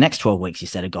 So the next 12 weeks, you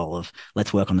set a goal of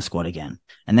let's work on the squat again.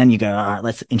 And then you go, all right,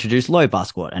 let's introduce low bar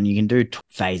squat, and you can do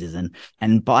phases.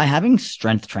 And by having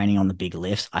strength training on the big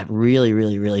lifts, I really,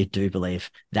 really, really do believe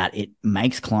that it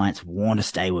makes clients want to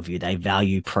stay with you. They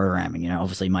value programming.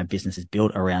 Obviously my business is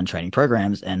built around training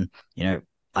programs, and,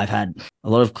 I've had a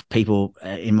lot of people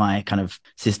in my kind of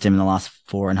system in the last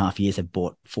 4.5 years have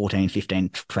bought 14, 15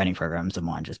 training programs of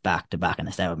mine just back to back, and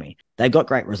they stay with me. They've got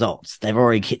great results. They've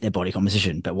already hit their body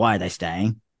composition, but why are they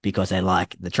staying? Because they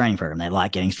like the training program. They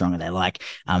like getting stronger. They like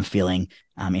feeling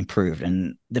improved.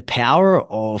 And the power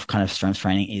of kind of strength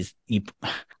training is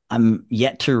I'm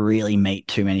yet to really meet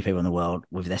too many people in the world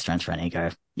with their strength training and go,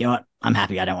 you know what, I'm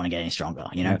happy. I don't want to get any stronger.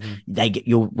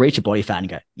 You'll reach a body fat and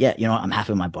go, yeah, you know what, I'm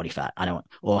happy with my body fat.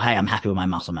 Or hey, I'm happy with my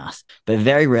muscle mass. But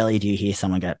very rarely do you hear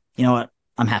someone go, you know what,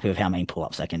 I'm happy with how many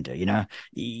pull-ups I can do.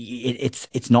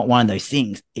 It's not one of those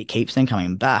things. It keeps them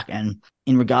coming back. And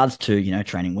in regards to,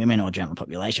 training women or general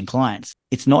population clients,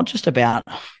 it's not just about,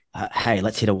 hey,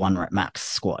 let's hit a 1 rep max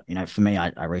squat. For me,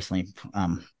 I recently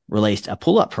released a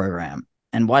pull-up program.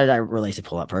 And why did I release a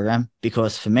pull-up program?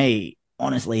 Because for me,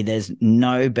 honestly, there's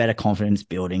no better confidence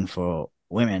building for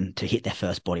women to hit their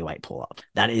first bodyweight pull-up.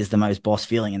 That is the most boss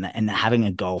feeling, and having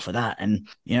a goal for that. And,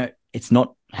 it's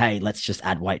not, hey, let's just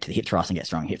add weight to the hip thrust and get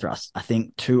strong hip thrust. I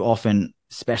think too often,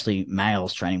 especially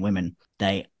males training women,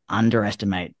 they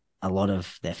underestimate a lot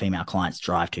of their female clients'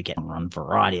 drive to get on a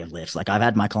variety of lifts. Like I've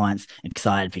had my clients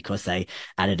excited because they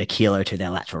added a kilo to their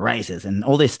lateral raises and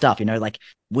all this stuff, like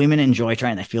women enjoy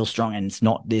training. They feel strong. And it's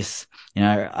not this,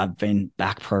 I've been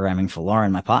back programming for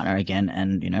Lauren, my partner again.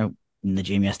 And, in the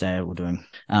gym yesterday, we're doing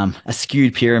a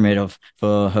skewed pyramid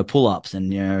for her pull-ups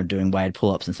and, doing weighted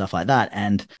pull-ups and stuff like that.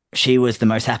 And she was the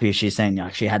most happy. She's saying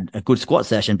she had a good squat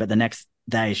session, but the next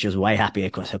day she was way happier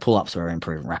because her pull-ups were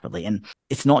improving rapidly. And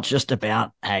it's not just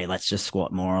about, hey, let's just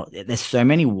squat more. There's so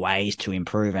many ways to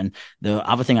improve. And the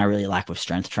other thing I really like with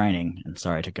strength training, and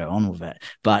sorry to go on with it,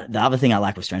 but the other thing I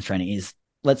like with strength training is,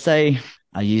 let's say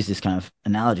I use this kind of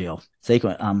analogy or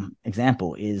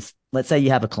example is, let's say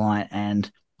you have a client and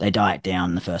they diet down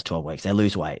in the first 12 weeks, they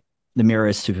lose weight. The mirror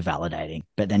is super validating,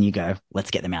 but then you go,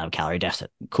 let's get them out of calorie deficit.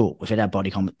 Cool. We've hit our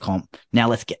body comp. Now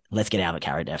let's get out of a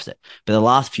calorie deficit. But the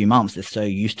last few months, they're so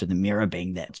used to the mirror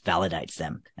being that validates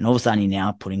them. And all of a sudden you're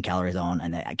now putting calories on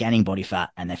and they're gaining body fat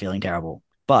and they're feeling terrible.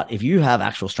 But if you have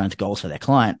actual strength goals for their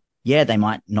client, yeah, they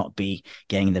might not be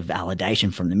getting the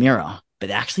validation from the mirror, but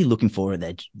they're actually looking forward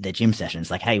to their gym sessions.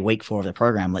 Like, hey, week 4 of the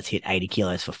program, let's hit 80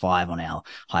 kilos for 5 on our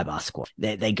high bar squat.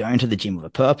 They go into the gym with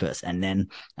a purpose. And then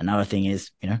another thing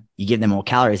is, you give them more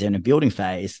calories, they're in a building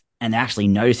phase, and they're actually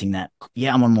noticing that,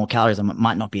 yeah, I'm on more calories. I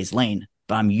might not be as lean,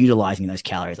 but I'm utilizing those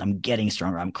calories. I'm getting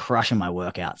stronger. I'm crushing my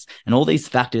workouts. And all these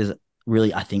factors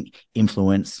really, I think,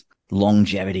 influence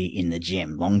longevity in the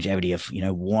gym, longevity of,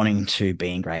 wanting to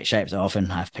be in great shape. So I often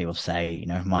have people say,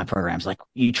 my program's like,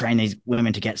 you train these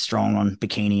women to get strong on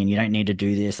bikini and you don't need to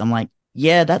do this. I'm like,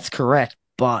 yeah, that's correct.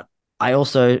 But I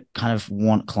also kind of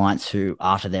want clients who,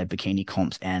 after their bikini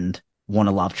comps and want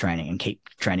to love training and keep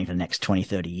training for the next 20,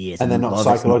 30 years. And they're not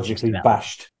psychologically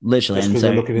bashed. Literally. And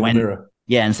so looking in the mirror.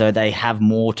 Yeah, and so they have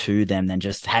more to them than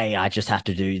just, hey, I just have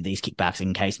to do these kickbacks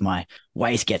in case my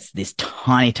waist gets this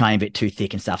tiny, tiny bit too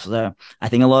thick and stuff. So I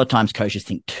think a lot of times coaches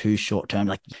think too short term.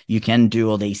 Like you can do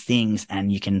all these things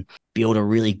and you can build a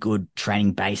really good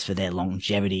training base for their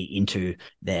longevity into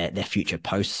their future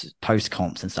post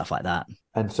comps and stuff like that.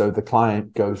 And so the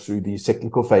client goes through these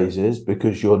cyclical phases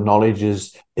because your knowledge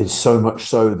is so much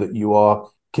so that you are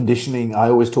conditioning. I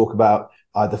always talk about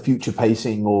either future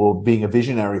pacing or being a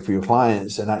visionary for your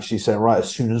clients and actually saying, right,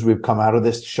 as soon as we've come out of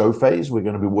this show phase, we're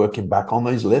going to be working back on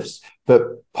those lifts. But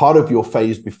part of your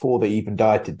phase before they even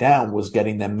dieted down was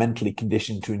getting them mentally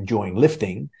conditioned to enjoying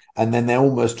lifting. And then they're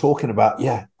almost talking about,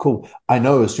 yeah, cool. I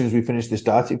know as soon as we finish this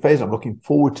dieting phase, I'm looking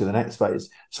forward to the next phase.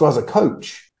 So as a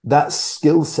coach, that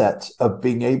skill set of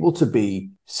being able to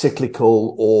be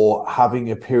cyclical or having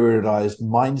a periodized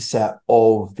mindset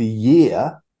of the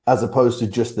year as opposed to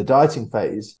just the dieting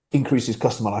phase increases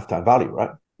customer lifetime value, right?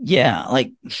 Yeah,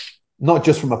 like not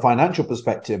just from a financial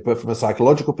perspective, but from a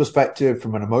psychological perspective,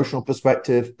 from an emotional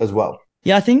perspective as well.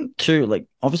 Yeah, I think too, like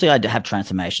obviously I have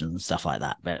transformations and stuff like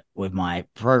that, but with my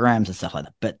programs and stuff like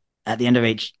that. But at the end of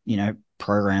each,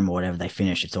 program or whatever they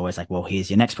finish, it's always like, well, here's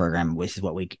your next program. This is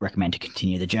what we recommend to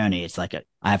continue the journey. It's like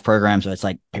I have programs where it's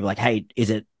like people are like, hey,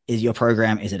 is your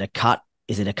program, is it a cut?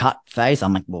 Is it a cut phase?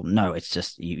 I'm like, well, no, it's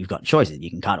just you've got choices. You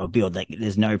can cut or build. Like,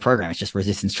 there's no program. It's just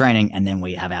resistance training. And then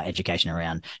we have our education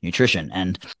around nutrition.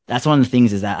 And that's one of the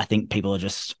things is that I think people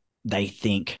they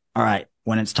think, all right,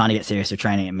 when it's time to get serious with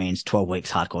training, it means 12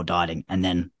 weeks hardcore dieting. And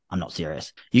then I'm not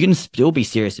serious. You can still be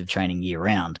serious with training year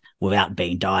round without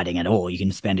being dieting at all. You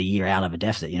can spend a year out of a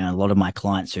deficit. A lot of my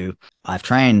clients who I've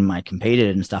trained, I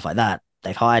competed and stuff like that,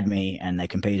 they've hired me and they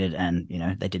competed and,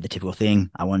 they did the typical thing.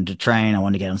 I wanted to train. I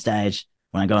wanted to get on stage.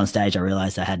 When I got on stage, I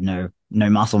realized I had no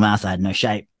muscle mass. I had no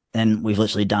shape. Then we've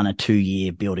literally done a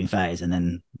 2-year building phase. And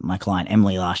then my client,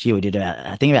 Emily, last year, we did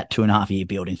about 2.5-year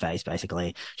building phase,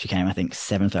 basically. She came, I think,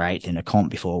 7th or 8th in a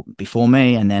comp before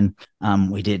me. And then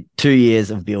we did 2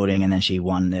 years of building. And then she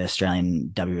won the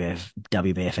Australian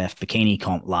WBFF bikini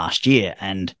comp last year.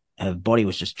 And her body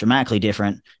was just dramatically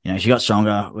different. She got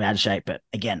stronger, we had shape. But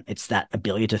again, it's that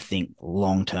ability to think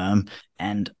long term.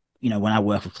 And, when I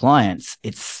work with clients,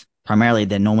 it's primarily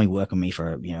they're normally working with me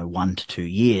for 1 to 2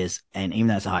 years, and even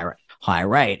though it's a higher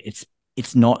rate,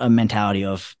 it's not a mentality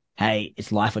of, hey,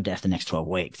 it's life or death the next 12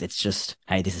 weeks. It's just,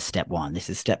 hey, this is step 1, this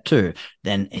is step 2.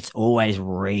 Then it's always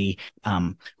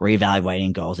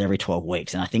reevaluating goals every 12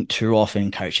 weeks. And I think too often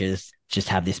coaches just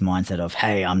have this mindset of,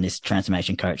 hey, I'm this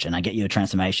transformation coach and I get you a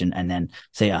transformation and then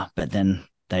see ya. But then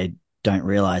they don't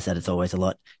realize that it's always a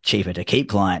lot cheaper to keep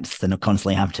clients than to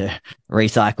constantly have to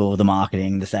recycle the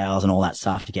marketing, the sales and all that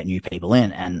stuff to get new people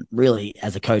in. And really,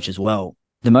 as a coach as well,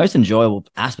 the most enjoyable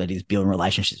aspect is building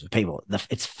relationships with people.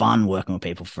 It's fun working with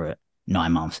people for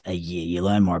 9 months, a year. You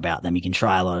learn more about them. You can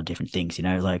try a lot of different things,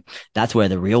 like that's where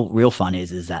the real fun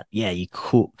is that, yeah, you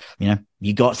could,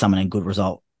 you got someone in good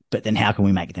result, but then how can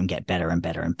we make them get better and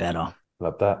better and better?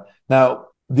 Love that. Now,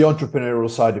 the entrepreneurial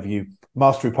side of you,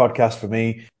 Mastery podcast for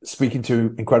me, speaking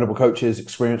to incredible coaches,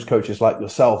 experienced coaches like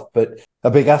yourself, but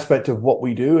a big aspect of what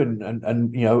we do, and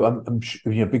I'm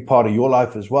a big part of your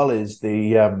life as well is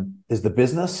the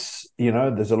business.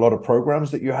 There's a lot of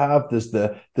programs that you have. There's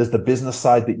the business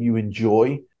side that you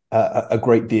enjoy a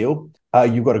great deal.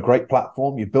 You've got a great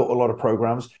platform. You've built a lot of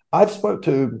programs. I've spoke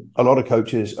to a lot of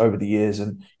coaches over the years,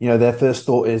 and their first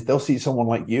thought is they'll see someone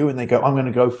like you and they go, I'm going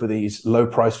to go for these low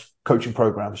price coaching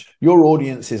programs. Your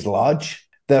audience is large,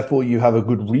 therefore you have a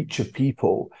good reach of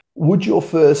people. Would your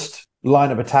first line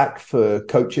of attack for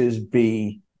coaches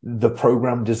be the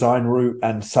program design route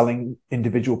and selling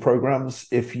individual programs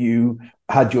if you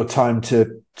had your time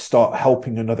to start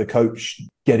helping another coach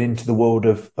get into the world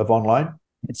of online?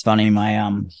 It's funny,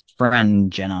 my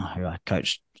friend Jenna, who I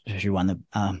coached, she won the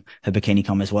her bikini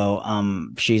com as well.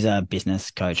 She's a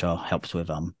business coach or helps with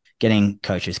getting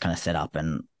coaches kind of set up,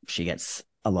 and she gets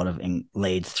a lot of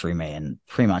leads through me, and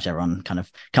pretty much everyone kind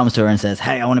of comes to her and says,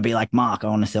 hey, I want to be like Mark, I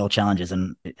want to sell challenges,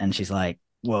 and she's like,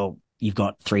 well, you've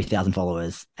got 3,000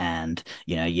 followers and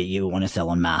you want to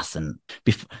sell en masse. And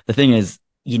the thing is,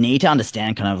 you need to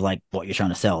understand kind of like what you're trying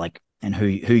to sell, like, and who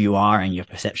you are and your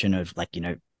perception of like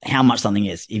how much something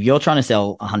is. If you're trying to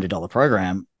sell $100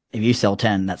 program, if you sell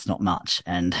 10, that's not much.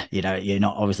 And, you're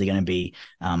not obviously going to be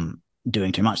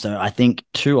doing too much. So I think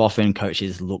too often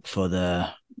coaches look for the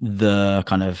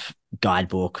kind of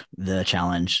guidebook, the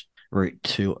challenge route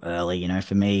too early.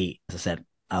 For me, as I said,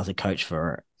 I was a coach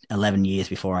for 11 years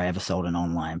before I ever sold an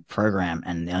online program.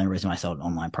 And the only reason I sold an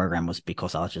online program was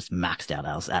because I was just maxed out.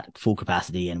 I was at full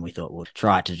capacity and we thought we'll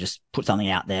try to just put something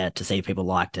out there to see if people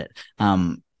liked it.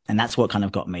 And that's what kind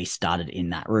of got me started in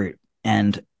that route.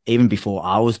 And even before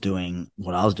I was doing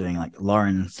what I was doing, like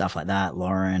Lauren, stuff like that,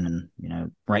 Lauren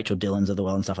and, Rachel Dillons of the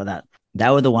world and stuff like that, they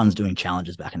were the ones doing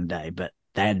challenges back in the day, but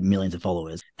they had millions of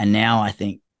followers. And now I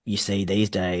think you see these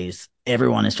days,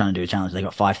 everyone is trying to do a challenge. They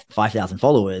got 5,000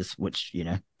 followers, which,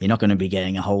 you're not going to be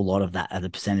getting a whole lot of that as a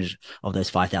percentage of those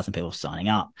 5,000 people signing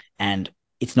up. And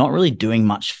it's not really doing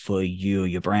much for you or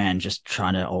your brand, just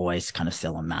trying to always kind of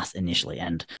sell en masse initially.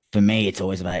 And for me, it's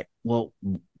always about, well,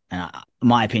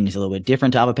 my opinion is a little bit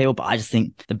different to other people, but I just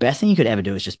think the best thing you could ever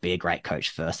do is just be a great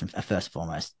coach first and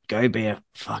foremost. Go be a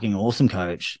fucking awesome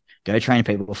coach. Go train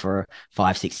people for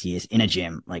 5-6 years in a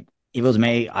gym. Like, if it was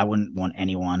me, I wouldn't want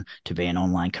anyone to be an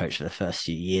online coach for the first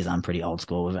few years. I'm pretty old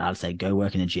school. I'd say go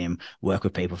work in a gym, work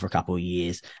with people for a couple of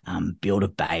years, build a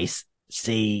base,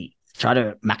 try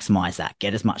to maximize that,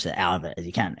 get as much out of it as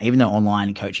you can. Even though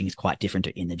online coaching is quite different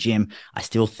to in the gym, I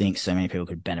still think so many people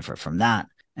could benefit from that.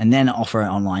 And then offer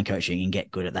online coaching and get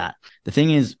good at that. The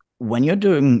thing is, when you're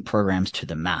doing programs to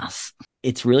the mass,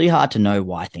 it's really hard to know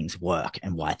why things work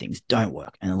and why things don't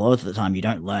work. And a lot of the time you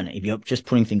don't learn it. If you're just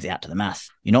putting things out to the mass,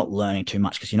 you're not learning too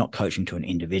much because you're not coaching to an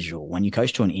individual. When you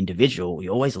coach to an individual, you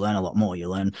always learn a lot more. You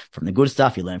learn from the good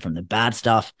stuff, you learn from the bad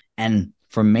stuff. And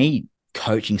for me,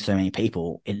 coaching so many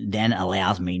people, it then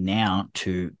allows me now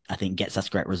to, I think, get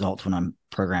such great results when I'm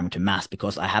programming to mass,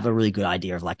 because I have a really good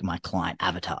idea of like my client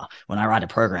avatar. When I write a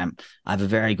program, I have a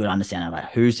very good understanding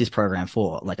about who's this program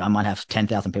for. Like, I might have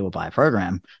 10,000 people buy a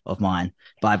program of mine,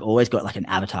 but I've always got like an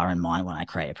avatar in mind when I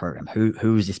create a program.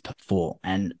 Who is this for?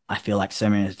 And I feel like so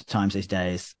many times these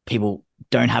days, people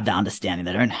don't have that understanding.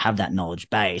 They don't have that knowledge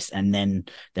base. And then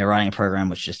they're writing a program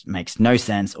which just makes no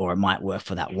sense, or it might work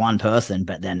for that one person,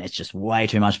 but then it's just way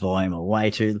too much volume or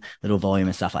way too little volume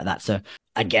and stuff like that. So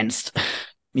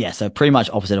so pretty much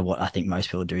opposite of what I think most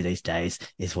people do these days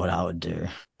is what I would do.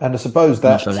 And I suppose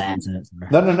I'm not sure that answers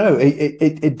it. No,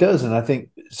 it does. And I think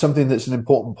something that's an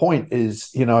important point is,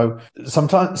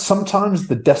 sometimes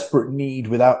the desperate need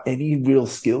without any real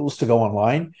skills to go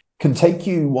online can take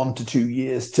you 1 to 2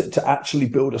 years to actually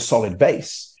build a solid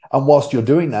base. And whilst you're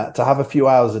doing that, to have a few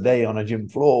hours a day on a gym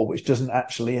floor, which doesn't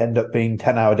actually end up being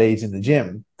 10-hour days in the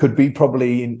gym, could be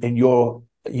probably in your,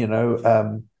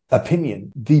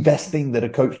 opinion, the best thing that a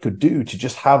coach could do to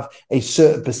just have a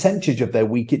certain percentage of their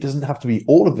week. It doesn't have to be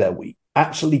all of their week,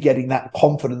 actually getting that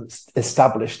confidence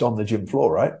established on the gym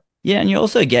floor, right? Yeah. And you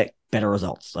also get better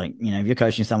results. Like, if you're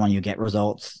coaching someone, you get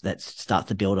results that start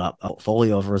to build up a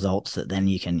portfolio of results that then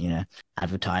you can,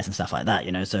 advertise and stuff like that,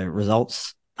 so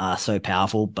results are so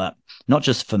powerful, but not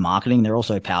just for marketing, they're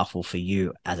also powerful for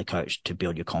you as a coach to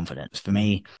build your confidence. For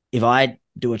me, if I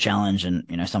do a challenge and,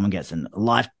 someone gets a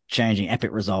life-changing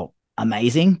epic result,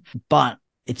 amazing, but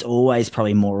it's always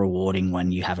probably more rewarding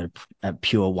when you have a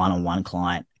pure one-on-one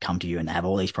client come to you and they have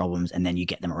all these problems, and then you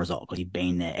get them a result because you've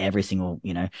been there every single,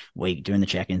 week doing the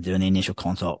check-ins, doing the initial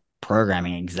consult,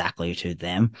 programming exactly to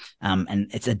them.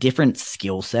 And it's a different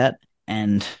skill set.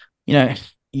 And,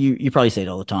 you probably see it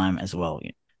all the time as well.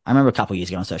 I remember a couple of years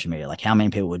ago on social media, like how many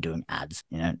people were doing ads,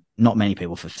 not many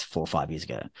people for 4 or 5 years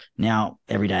ago. Now,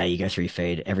 every day you go through your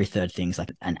feed, every third thing's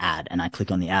like an ad. And I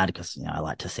click on the ad because, I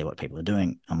like to see what people are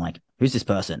doing. I'm like, who's this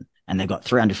person? And they've got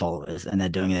 300 followers and they're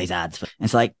doing these ads. And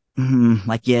it's like,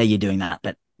 yeah, you're doing that,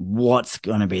 but what's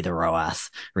going to be the ROAS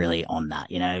really on that,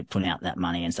 putting out that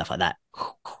money and stuff like that?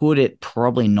 Could it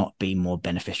probably not be more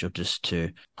beneficial just to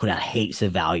put out heaps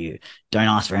of value? Don't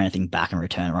ask for anything back in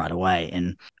return right away.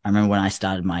 And I remember when I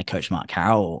started my Coach Mark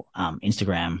Carroll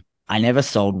Instagram, I never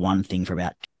sold one thing for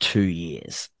about 2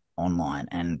 years online.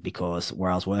 And because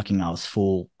where I was working, I was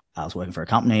working for a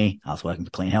company. I was working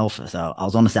for Clean Health. So I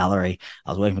was on a salary.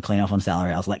 I was working for Clean Health on a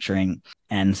salary. I was lecturing.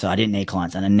 And so I didn't need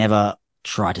clients, and I never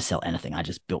tried to sell anything. I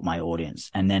just built my audience.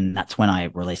 And then that's when I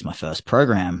released my first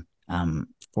program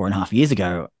 4.5 years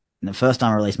ago. And the first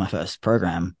time I released my first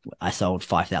program, I sold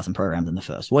 5,000 programs in the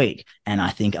first week. And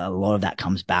I think a lot of that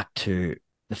comes back to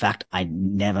the fact I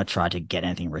never tried to get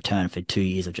anything in return for 2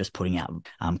 years of just putting out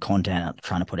content,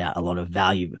 trying to put out a lot of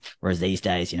value. Whereas these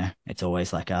days, it's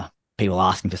always like people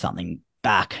asking for something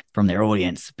back from their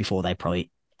audience before they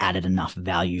probably added enough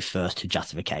value first to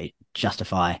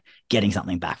justify getting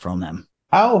something back from them.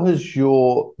 How has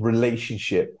your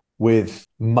relationship with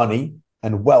money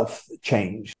and wealth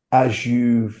changed as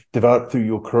you've developed through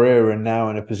your career and now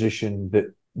in a position that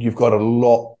you've got a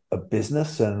lot of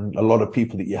business and a lot of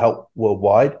people that you help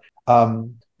worldwide?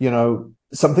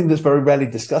 Something that's very rarely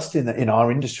discussed in our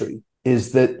industry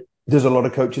is that there's a lot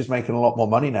of coaches making a lot more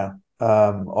money now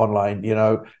online,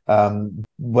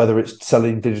 whether it's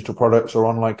selling digital products or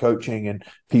online coaching, and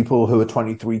people who are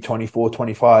 23, 24,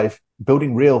 25,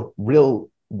 building real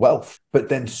wealth, but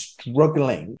then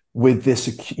struggling with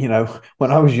this,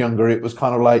 when I was younger, it was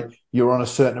kind of like you're on a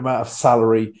certain amount of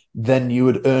salary, then you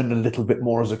would earn a little bit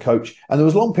more as a coach. And there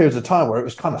was long periods of time where it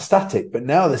was kind of static, but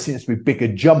now there seems to be bigger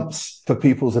jumps for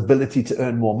people's ability to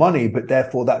earn more money, but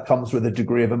therefore that comes with a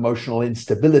degree of emotional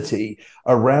instability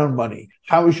around money.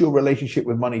 How has your relationship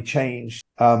with money changed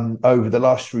over the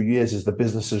last few years as the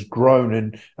business has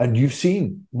grown and you've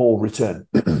seen more return?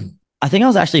 I think I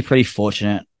was actually pretty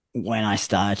fortunate when I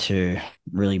started to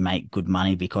really make good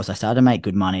money, because I started to make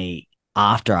good money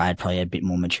after I had probably a bit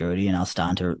more maturity, and I was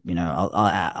starting to,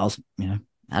 I was,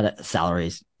 at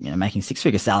salaries, making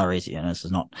six-figure salaries. This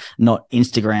is not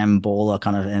Instagram baller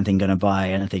kind of anything going to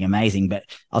buy anything amazing, but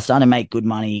I was starting to make good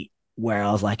money where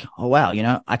I was like, oh, wow,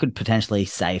 I could potentially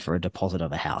save for a deposit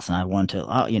of a house. And I wanted to,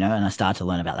 and I started to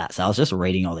learn about that. So I was just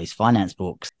reading all these finance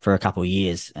books for a couple of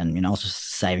years, and, I was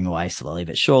just saving away slowly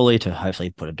but surely to hopefully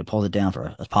put a deposit down for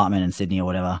an apartment in Sydney or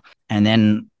whatever. And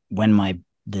then when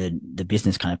the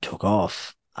business kind of took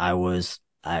off, I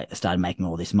started making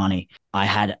all this money. I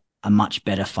had a much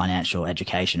better financial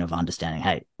education of understanding,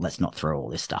 hey, let's not throw all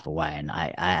this stuff away. And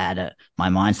I had my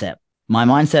mindset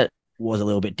was a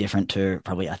little bit different to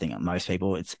probably, I think, most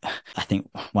people. I think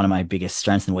one of my biggest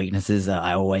strengths and weaknesses,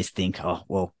 I always think, oh,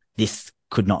 well, this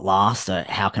could not last. So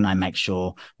how can I make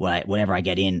sure whatever I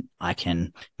get in, I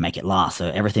can make it last? So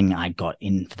everything I got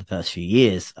in for the first few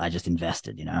years, I just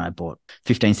invested. I bought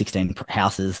 15, 16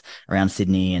 houses around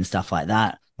Sydney and stuff like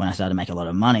that when I started to make a lot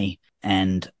of money.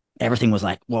 And everything was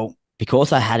like, well,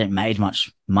 because I hadn't made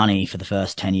much money for the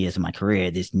first 10 years of my career,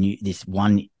 this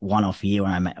one-off year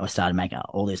when I started making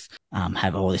all this,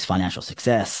 have all this financial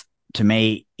success, to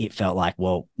me, it felt like,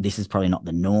 well, this is probably not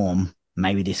the norm.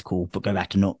 Maybe this cool, but go back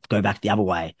the other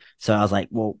way. So I was like,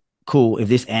 well, cool. If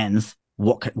this ends,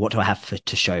 what do I have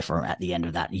to show for at the end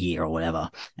of that year or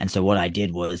whatever? And so what I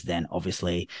did was then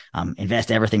obviously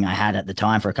invest everything I had at the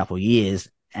time for a couple of years.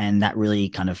 And that really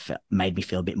kind of made me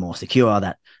feel a bit more secure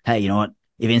that, hey, you know what?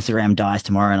 If Instagram dies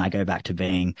tomorrow and I go back to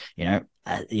being,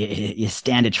 your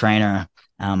standard trainer,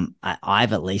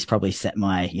 I've at least probably set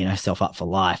my, self up for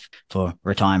life for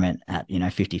retirement at,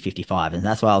 50, 55. And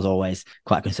that's why I was always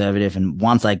quite conservative. And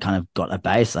once I kind of got a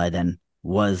base, I then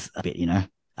was a bit, had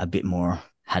a bit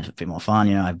more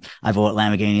fun. I bought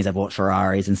Lamborghinis, I bought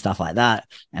Ferraris and stuff like that.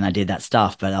 And I did that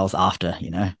stuff, but that was after,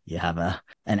 you have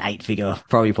an 8-figure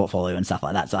property portfolio and stuff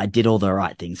like that. So I did all the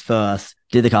right things first,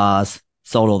 did the cars,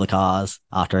 sold all the cars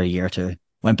after a year or two,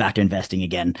 went back to investing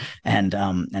again. And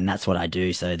that's what I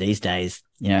do. So these days,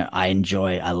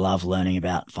 I love learning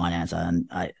about finance, and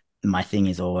my thing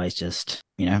is always just,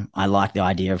 I like the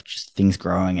idea of just things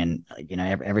growing, and,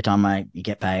 every time you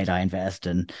get paid, I invest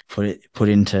and put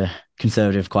into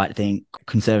conservative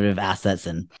assets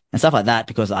and stuff like that,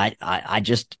 because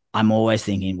I'm always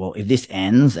thinking, well, if this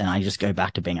ends and I just go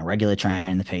back to being a regular trainer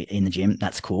in the gym,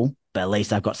 that's cool. But at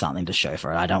least I've got something to show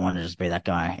for it. I don't want to just be that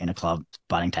guy in a club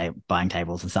buying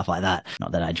tables and stuff like that.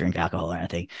 Not that I drink alcohol or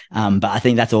anything. But I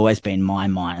think that's always been my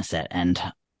mindset. And,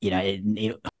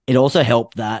 it also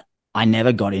helped that I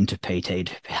never got into PT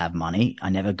to have money. I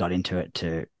never got into it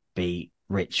to be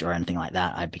rich or anything like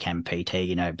that. I became a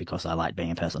PT, because I liked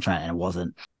being a personal trainer, and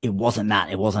it wasn't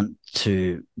that. It wasn't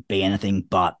to be anything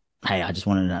but, hey, I just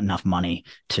wanted enough money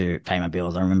to pay my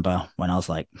bills. I remember when I was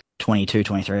like 22,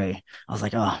 23, I was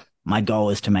like, oh, my goal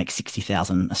is to make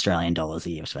 60,000 Australian dollars a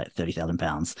year, which is about 30,000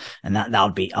 pounds. And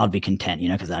I'd be content,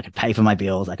 because I could pay for my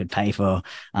bills. I could pay for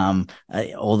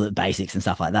all the basics and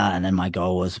stuff like that. And then my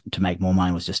goal was to make more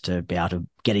money, was just to be able to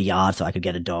get a yard so I could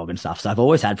get a dog and stuff. So I've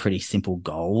always had pretty simple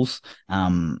goals,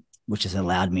 which has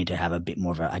allowed me to have a bit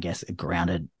more of a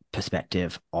grounded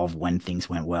perspective of when things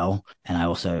went well. And I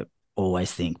also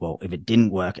always think, well, if it didn't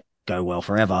go well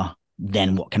forever,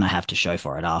 then what can I have to show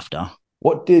for it after?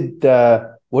 What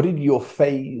did your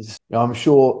phase? I'm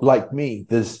sure, like me,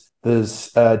 there's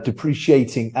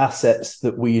depreciating assets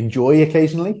that we enjoy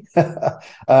occasionally,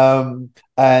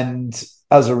 and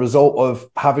as a result of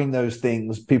having those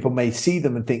things, people may see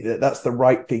them and think that that's the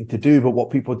right thing to do. But what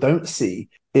people don't see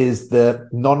is the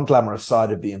non-glamorous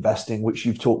side of the investing, which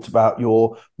you've talked about.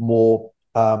 Your more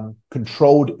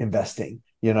controlled investing,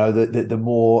 the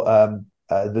more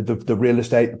the real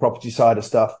estate, the property side of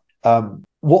stuff.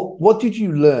 What did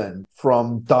you learn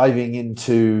from diving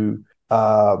into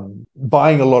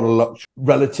buying a lot of luxury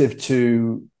relative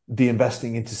to the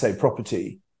investing into, say,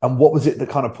 property? And what was it that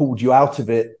kind of pulled you out of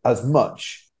it as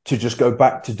much to just go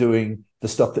back to doing the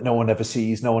stuff that no one ever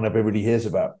sees, no one ever really hears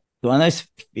about? One of those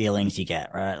feelings you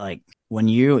get, right? Like when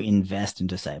you invest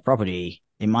into, say, property,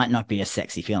 it might not be a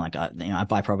sexy feeling. Like, I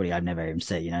buy property I've never even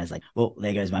seen, it's like, well,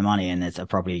 there goes my money. And it's a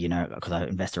property, because I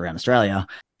invest around Australia.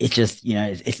 It's just,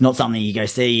 it's not something you go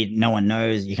see. No one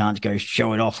knows. You can't go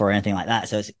show it off or anything like that.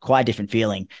 So it's quite a different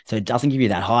feeling. So it doesn't give you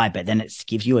that high, but then it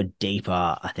gives you a deeper,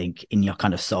 I think, in your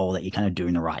kind of soul that you're kind of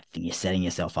doing the right thing. You're setting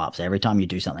yourself up. So every time you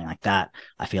do something like that,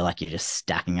 I feel like you're just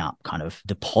stacking up kind of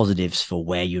the positives for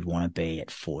where you'd want to be at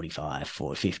 45,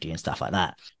 40, 50 and stuff like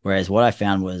that. Whereas what I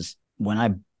found was when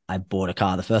I bought a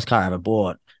car, the first car I ever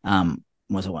bought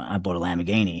was when I bought a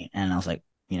Lamborghini, and I was like,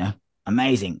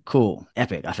 amazing, cool,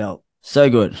 epic. I felt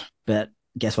so good. But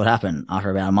guess what happened?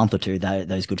 After about a month or two,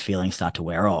 those good feelings start to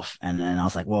wear off. And then I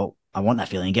was like, well, I want that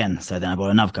feeling again. So then I bought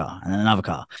another car and then another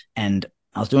car. And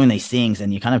I was doing these things,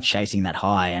 and you're kind of chasing that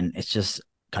high. And it's just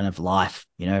kind of life,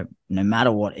 no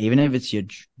matter what, even if it's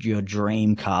your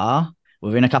dream car,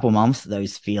 within a couple of months,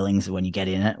 those feelings when you get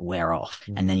in it wear off.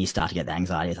 And then you start to get the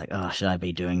anxiety. It's like, oh, should I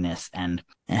be doing this? And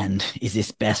is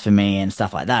this best for me and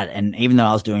stuff like that? And even though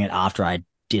I was doing it after I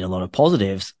did a lot of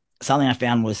positives, something I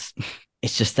found was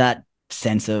it's just that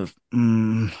sense of,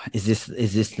 is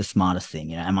this the smartest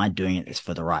thing? Am I doing it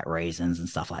for the right reasons and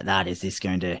stuff like that? Is this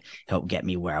going to help get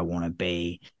me where I want to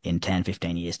be in 10,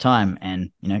 15 years time?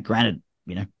 And, granted,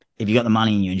 if you got the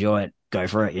money and you enjoy it, go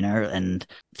for it, and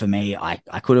for me, I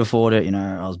could afford it.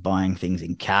 I was buying things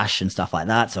in cash and stuff like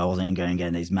that. So I wasn't going to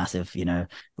get these massive,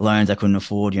 loans I couldn't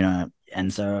afford,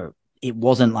 and so it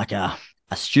wasn't like a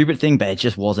stupid thing, but it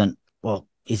just wasn't, well,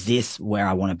 is this where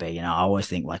I want to be? I always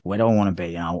think like, where do I want to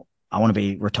be? I want to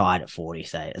be retired at 40,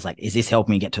 say. It's like, is this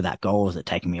helping me get to that goal? Or is it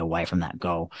taking me away from that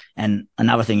goal? And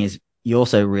another thing is you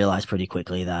also realize pretty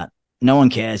quickly that no one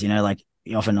cares, like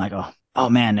you often like, oh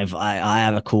man, if I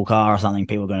have a cool car or something,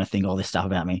 people are going to think all this stuff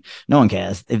about me. No one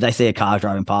cares. If they see a car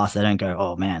driving past, they don't go,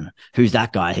 oh man, who's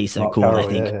that guy? He's so Mark cool. Carroll,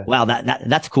 They think, yeah. wow,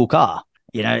 that's a cool car.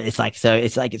 It's like, so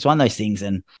it's like, it's one of those things.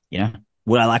 And,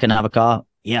 would I like another car?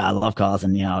 Yeah, I love cars,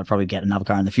 and, I'd probably get another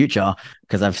car in the future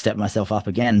because I've stepped myself up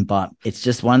again. But it's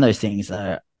just one of those things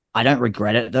that I don't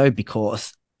regret it though,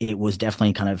 because it was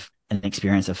definitely kind of an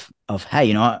experience of, hey,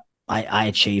 you know what? I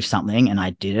achieved something and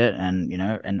I did it. And,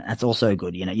 and that's also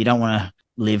good. You don't want to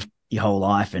live your whole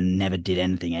life and never did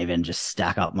anything, even just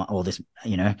stack up all this,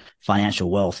 financial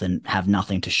wealth and have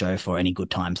nothing to show for any good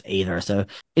times either. So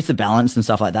it's a balance and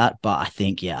stuff like that. But I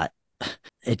think, yeah,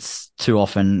 it's too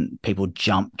often people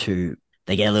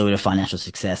they get a little bit of financial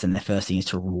success and their first thing is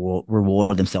to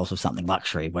reward themselves with something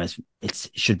luxury, whereas it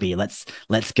should be, let's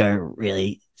go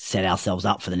really set ourselves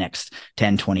up for the next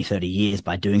 10, 20, 30 years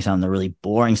by doing some of the really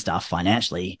boring stuff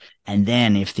financially. And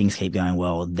then if things keep going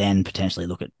well, then potentially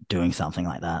look at doing something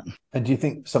like that. And do you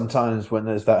think sometimes when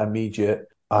there's that immediate,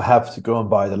 I have to go and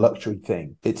buy the luxury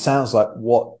thing, it sounds like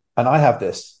and I have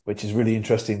this, which is really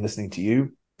interesting listening to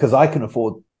you, because I can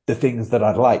afford the things that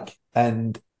I'd like.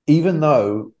 And even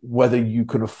though whether you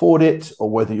can afford it or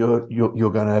whether you're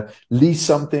going to lease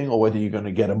something or whether you're going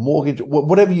to get a mortgage,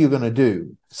 whatever you're going to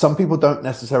do, some people don't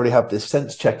necessarily have this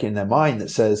sense check in their mind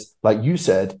that says, like you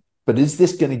said, but is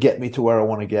this going to get me to where I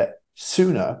want to get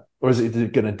sooner, or is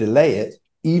it going to delay it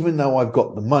even though I've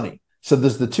got the money? So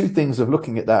there's the two things of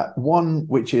looking at that. One,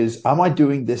 which is, am I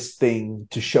doing this thing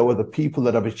to show other people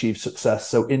that I've achieved success?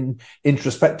 So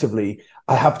introspectively,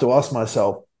 I have to ask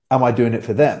myself, am I doing it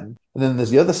for them? And then there's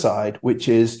the other side, which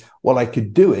is, well, I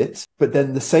could do it, but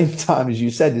then the same time, as you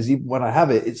said, is even when I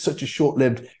have it, it's such a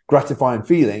short-lived, gratifying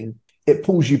feeling. It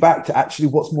pulls you back to actually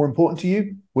what's more important to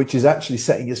you, which is actually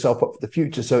setting yourself up for the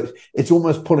future. So it's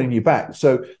almost pulling you back.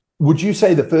 So would you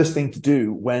say the first thing to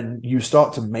do when you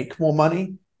start to make more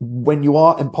money, when you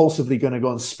are impulsively going to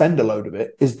go and spend a load of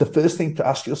it, is the first thing to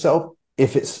ask yourself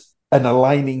if it's an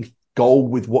aligning goal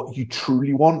with what you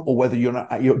truly want, or whether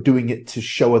you're doing it to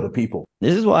show other people?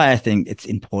 This is why I think it's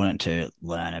important to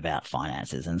learn about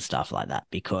finances and stuff like that,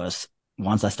 because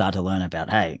once I start to learn about,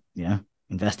 hey,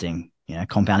 investing,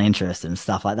 compound interest and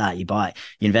stuff like that, you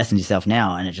invest in yourself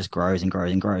now and it just grows and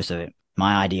grows and grows. So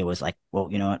my idea was like, well,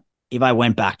 you know what, if I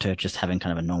went back to just having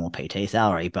kind of a normal PT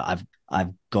salary, but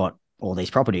I've got all these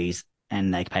properties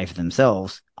and they pay for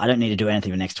themselves, I don't need to do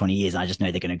anything for the next 20 years. I just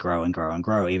know they're going to grow and grow and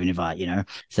grow, even if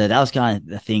so that was kind of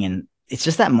the thing. And it's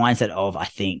just that mindset of, I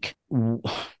think,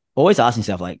 always asking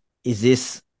yourself, like, is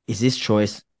this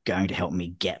choice going to help me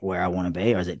get where I want to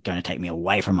be, or is it going to take me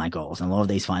away from my goals? And a lot of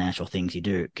these financial things you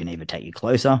do can either take you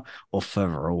closer or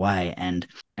further away. And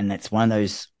that's one of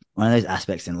those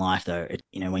aspects in life, though,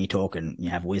 when you talk and you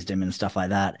have wisdom and stuff like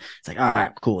that, it's like, all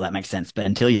right, cool, that makes sense. But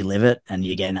until you live it and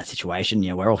you get in that situation,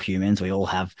 we're all humans. We all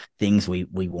have things we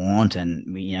want.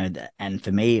 And, and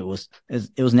for me, it was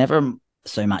never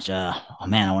so much, oh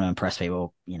man, I want to impress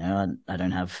people. You know, I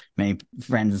don't have many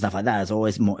friends and stuff like that. It's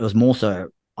always more, it was more so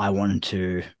I wanted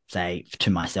to say to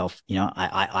myself, you know,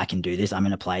 I can do this. I'm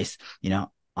in a place, you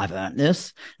know, I've earned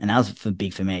this. And that was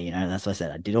big for me. You know, that's what I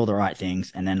said. I did all the right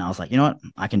things. And then I was like, you know what?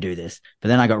 I can do this. But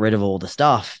then I got rid of all the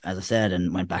stuff, as I said,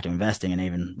 and went back to investing. And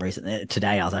even recently,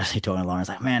 today, I was actually talking to Lauren. I was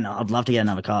like, man, I'd love to get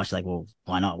another car. She's like, well,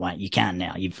 why not? Why? You can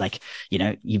now. You've like, you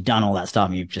know, you've done all that stuff.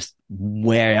 And you've just,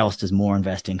 where else does more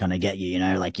investing kind of get you? You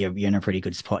know, like you're in a pretty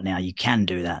good spot now. You can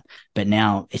do that. But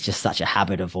now it's just such a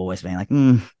habit of always being like,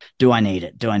 do I need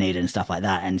it? Do I need it? And stuff like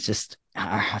that. And it's just,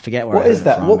 I forget where What I heard is it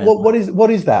that? from. What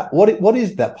is that? What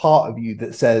is that part of you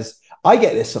that says, I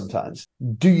get this sometimes.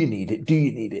 Do you need it? Do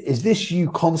you need it? Is this you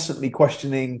constantly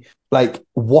questioning like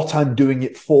what I'm doing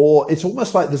it for? It's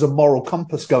almost like there's a moral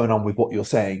compass going on with what you're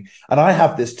saying. And I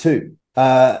have this too.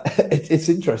 It's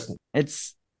interesting.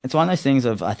 It's one of those things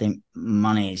of, I think,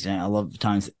 money is, you know, a lot of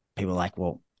times people are like,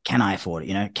 well, can I afford it?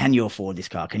 You know, can you afford this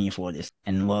car? Can you afford this?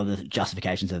 And a lot of the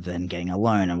justifications of then getting a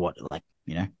loan and what, like,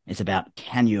 you know, it's about,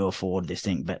 can you afford this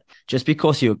thing? But just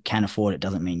because you can afford it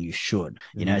doesn't mean you should.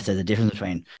 You know, so there's a difference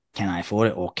between, can I afford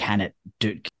it, or can it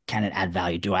add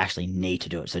value? Do I actually need to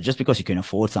do it? So just because you can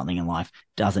afford something in life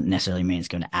doesn't necessarily mean it's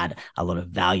going to add a lot of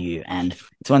value. And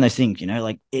it's one of those things, you know,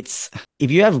 like it's,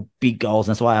 if you have big goals,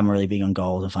 and that's why I'm really big on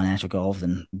goals and financial goals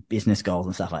and business goals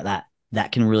and stuff like that,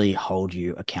 that can really hold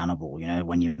you accountable, you know,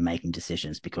 when you're making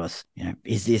decisions, because, you know,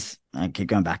 is this, I keep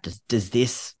going back to, does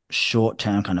this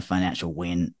short-term kind of financial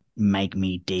win make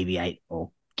me deviate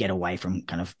or get away from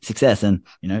kind of success? And,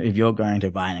 you know, if you're going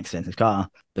to buy an expensive car,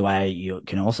 the way you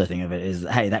can also think of it is,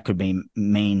 hey, that could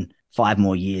mean 5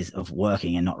 more years of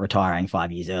working and not retiring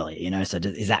 5 years earlier, you know? So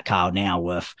is that car now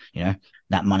worth, you know,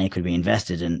 that money could be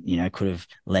invested and, you know, could have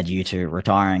led you to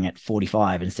retiring at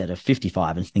 45 instead of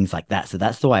 55 and things like that. So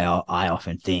that's the way I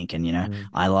often think. And, you know,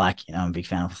 I like, you know, I'm a big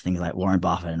fan of things like Warren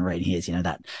Buffett and reading his, you know,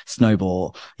 that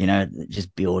snowball, you know,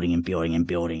 just building and building and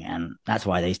building. And that's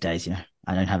why these days, you know,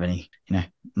 I don't have any, you know,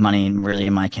 money really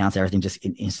in my accounts. Everything just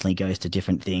instantly goes to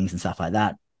different things and stuff like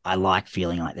that. I like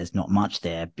feeling like there's not much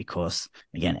there because,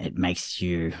 again, it makes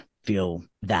you feel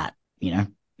that, you know,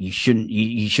 you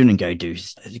shouldn't go do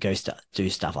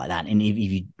stuff like that. And if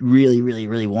you really, really,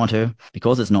 really want to,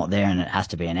 because it's not there and it has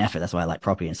to be an effort. That's why I like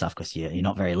property and stuff, because you're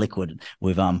not very liquid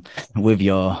with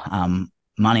your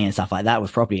money and stuff like that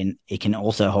with property, and it can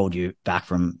also hold you back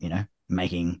from, you know,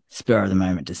 making spur of the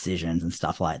moment decisions and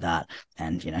stuff like that.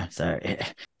 And, you know, so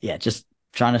yeah, just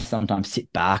trying to sometimes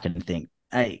sit back and think,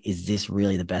 hey, is this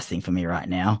really the best thing for me right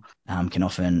now? Can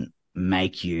often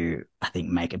make you, I think,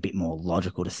 make a bit more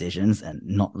logical decisions and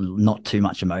not too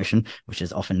much emotion, which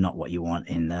is often not what you want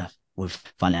with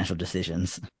financial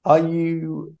decisions. Are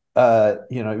you,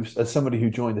 you know, as somebody who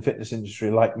joined the fitness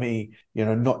industry like me, you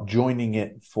know, not joining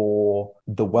it for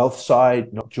the wealth side,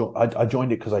 I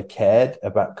joined it because I cared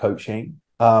about coaching.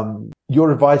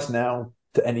 Your advice now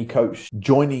to any coach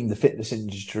joining the fitness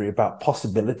industry about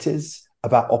possibilities,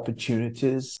 about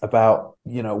opportunities, about,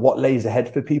 you know, what lays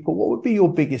ahead for people, what would be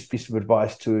your biggest piece of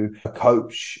advice to a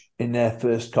coach in their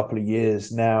first couple of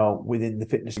years now within the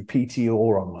fitness, PT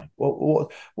or online?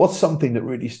 What's something that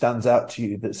really stands out to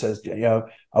you that says, you know,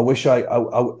 I wish I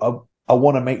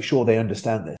want to make sure they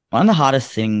understand this? One of the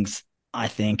hardest things, I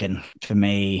think, and for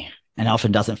me, and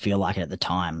often doesn't feel like it at the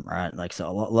time, right? Like, so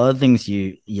a lot of things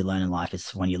you learn in life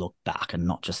is when you look back and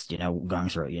not just, you know, going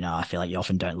through it. You know, I feel like you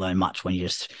often don't learn much when you're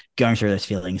just going through those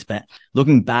feelings. But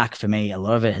looking back, for me, a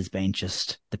lot of it has been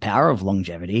just the power of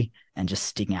longevity and just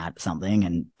sticking at something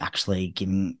and actually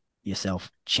giving yourself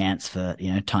chance for,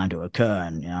 you know, time to occur.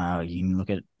 And, you know, you can look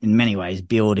at, in many ways,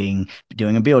 doing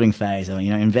a building phase, or, you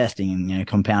know, investing and, you know,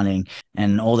 compounding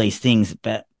and all these things.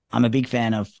 But I'm a big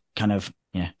fan of kind of,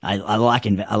 you know, I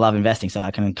love investing, so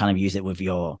I can kind of use it with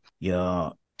your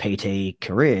PT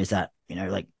career, is that, you know,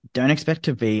 like, don't expect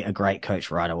to be a great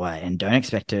coach right away, and don't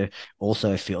expect to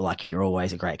also feel like you're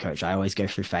always a great coach. I always go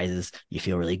through phases. You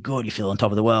feel really good, you feel on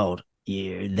top of the world.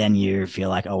 You feel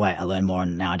like, oh wait, I learned more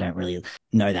and now I don't really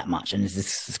know that much. And it's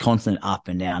this constant up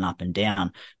and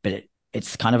down. But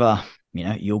it's kind of a, you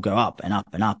know, you'll go up and up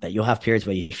and up, but you'll have periods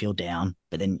where you feel down.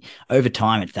 But then over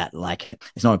time, it's that, like,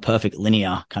 it's not a perfect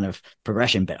linear kind of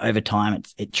progression, but over time,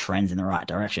 it trends in the right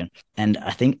direction. And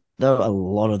I think, though, a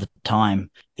lot of the time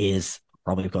is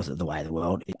probably because of the way of the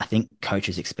world. I think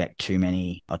coaches expect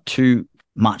too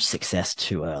much success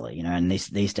too early, you know, and these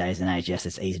days and age, yes,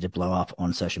 it's easy to blow up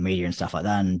on social media and stuff like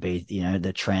that and be, you know,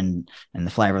 the trend and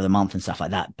the flavor of the month and stuff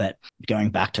like that. But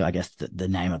going back to, I guess, the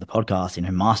name of the podcast, you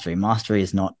know, mastery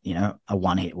is not, you know, a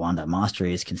one-hit wonder.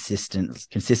 Mastery is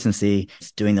consistency.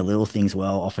 It's doing the little things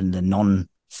well, often the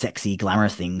sexy,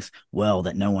 glamorous things well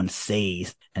that no one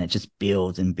sees. And it just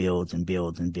builds and builds and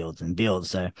builds and builds and builds.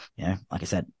 So, like I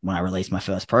said, when I released my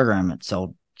first program, it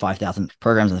sold 5,000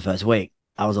 programs in the first week.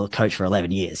 I was a coach for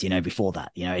 11 years, before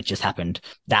that, it just happened.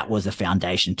 That was the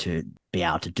foundation to be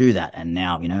able to do that. And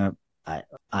now, I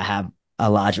have a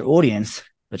larger audience,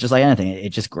 but just like anything, it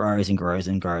just grows and grows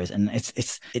and grows. And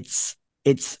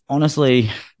it's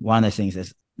honestly one of those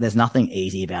things. There's nothing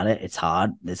easy about it. It's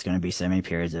hard. There's going to be so many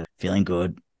periods of feeling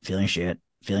good, feeling shit,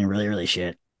 feeling really, really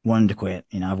shit, wanting to quit.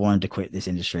 I've wanted to quit this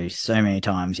industry so many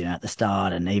times, at the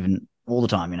start and even all the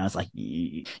time, it's like,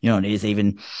 it is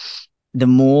even the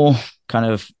more kind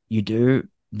of you do,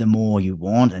 the more you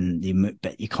want,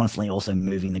 but you're constantly also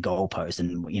moving the goalpost.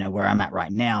 And, where I'm at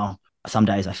right now, some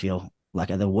days I feel like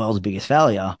the world's biggest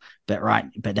failure,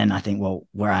 but then I think, well,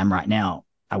 where I am right now,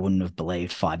 I wouldn't have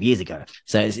believed 5 years ago.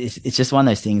 So it's just one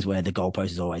of those things where the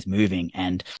goalpost is always moving.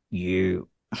 And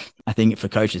I think for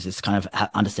coaches, it's kind of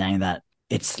understanding that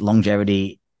it's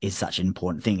longevity is such an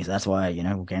important thing. So that's why,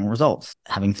 we're getting results,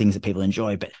 having things that people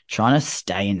enjoy, but trying to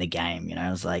stay in the game,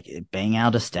 it's like being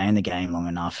able to stay in the game long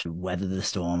enough to weather the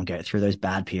storm, go through those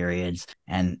bad periods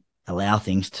and allow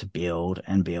things to build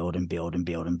and build and build and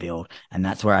build and build. And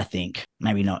that's where I think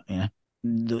maybe not,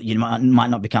 you might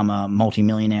not become a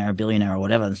multi-millionaire, a billionaire or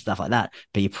whatever and stuff like that,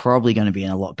 but you're probably going to be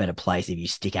in a lot better place if you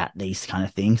stick at these kind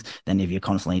of things than if you're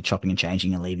constantly chopping and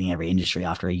changing and leaving every industry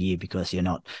after a year because you're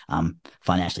not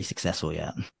financially successful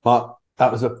yet. Mark,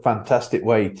 that was a fantastic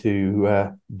way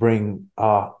to bring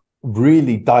our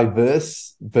really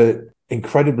diverse but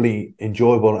incredibly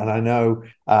enjoyable, and I know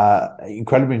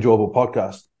incredibly enjoyable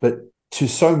podcast, but to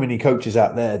so many coaches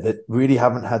out there that really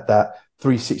haven't had that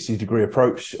 360-degree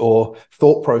approach or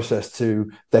thought process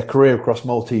to their career across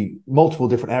multiple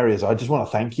different areas. I just want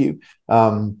to thank you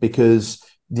because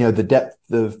the depth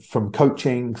from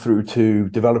coaching through to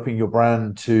developing your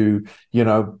brand to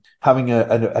having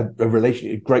a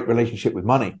great relationship with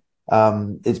money.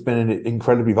 It's been an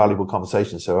incredibly valuable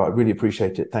conversation. So I really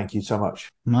appreciate it. Thank you so much.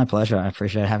 My pleasure. I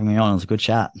appreciate having me on. It was a good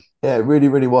chat. Yeah, it really,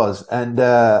 really was. And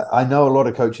I know a lot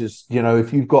of coaches,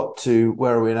 if you've got to,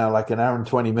 where are we now, like an hour and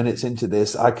 20 minutes into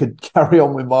this, I could carry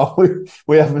on with Mark.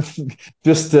 We haven't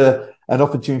just an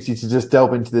opportunity to just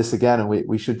delve into this again, and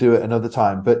we should do it another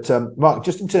time. But Mark,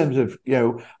 just in terms of,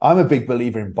 I'm a big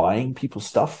believer in buying people's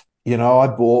stuff. I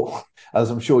bought,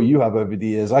 as I'm sure you have over the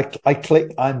years,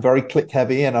 I'm very click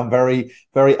heavy and I'm very,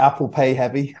 very Apple Pay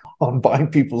heavy on buying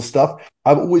people's stuff.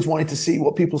 I've always wanted to see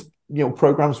what people's,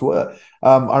 programs were.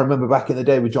 I remember back in the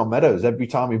day with John Meadows, every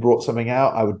time he brought something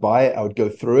out, I would buy it. I would go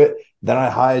through it. Then I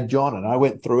hired John and I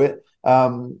went through it.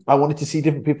 I wanted to see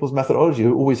different people's methodology.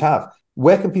 We always have.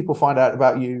 Where can people find out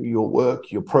about you, your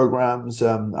work, your programs?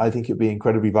 I think it'd be an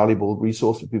incredibly valuable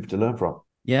resource for people to learn from.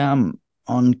 Yeah,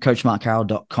 on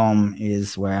coachmarkcarroll.com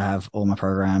is where I have all my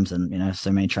programs and,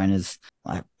 so many trainers,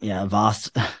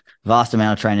 vast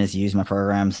amount of trainers use my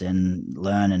programs and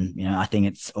learn. And, I think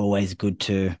it's always good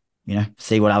to,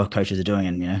 see what other coaches are doing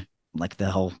and, like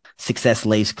the whole success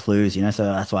leaves clues, so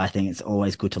that's why I think it's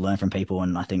always good to learn from people.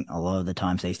 And I think a lot of the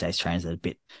times these days trainers are a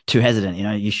bit too hesitant,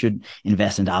 you should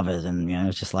invest into others. And,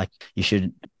 it's just like you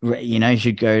should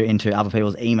go into other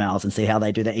people's emails and see how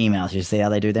they do their emails. You should see how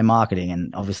they do their marketing.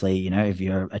 And obviously, if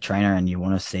you're a trainer and you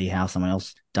want to see how someone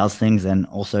else does things, then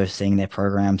also seeing their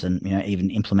programs and, even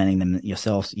implementing them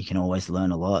yourself, you can always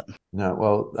learn a lot. No,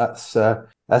 well,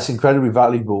 that's incredibly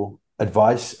valuable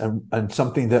advice and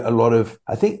something that a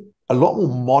lot more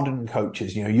modern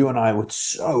coaches, you and I were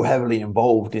so heavily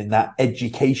involved in that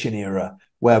education era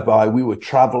whereby we were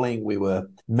traveling, we were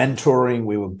mentoring,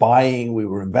 we were buying, we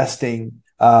were investing.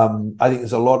 I think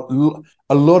there's a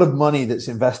lot of money that's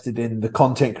invested in the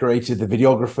content creator, the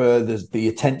videographer, there's the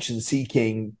attention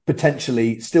seeking,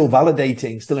 potentially still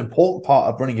validating, still important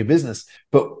part of running a business.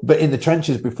 But in the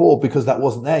trenches before, because that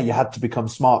wasn't there, you had to become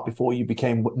smart before you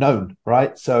became known,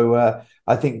 right? So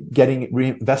I think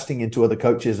reinvesting into other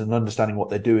coaches and understanding what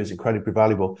they do is incredibly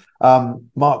valuable.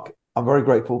 Mark, I'm very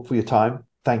grateful for your time.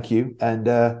 Thank you. And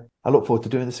I look forward to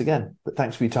doing this again. But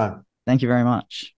thanks for your time. Thank you very much.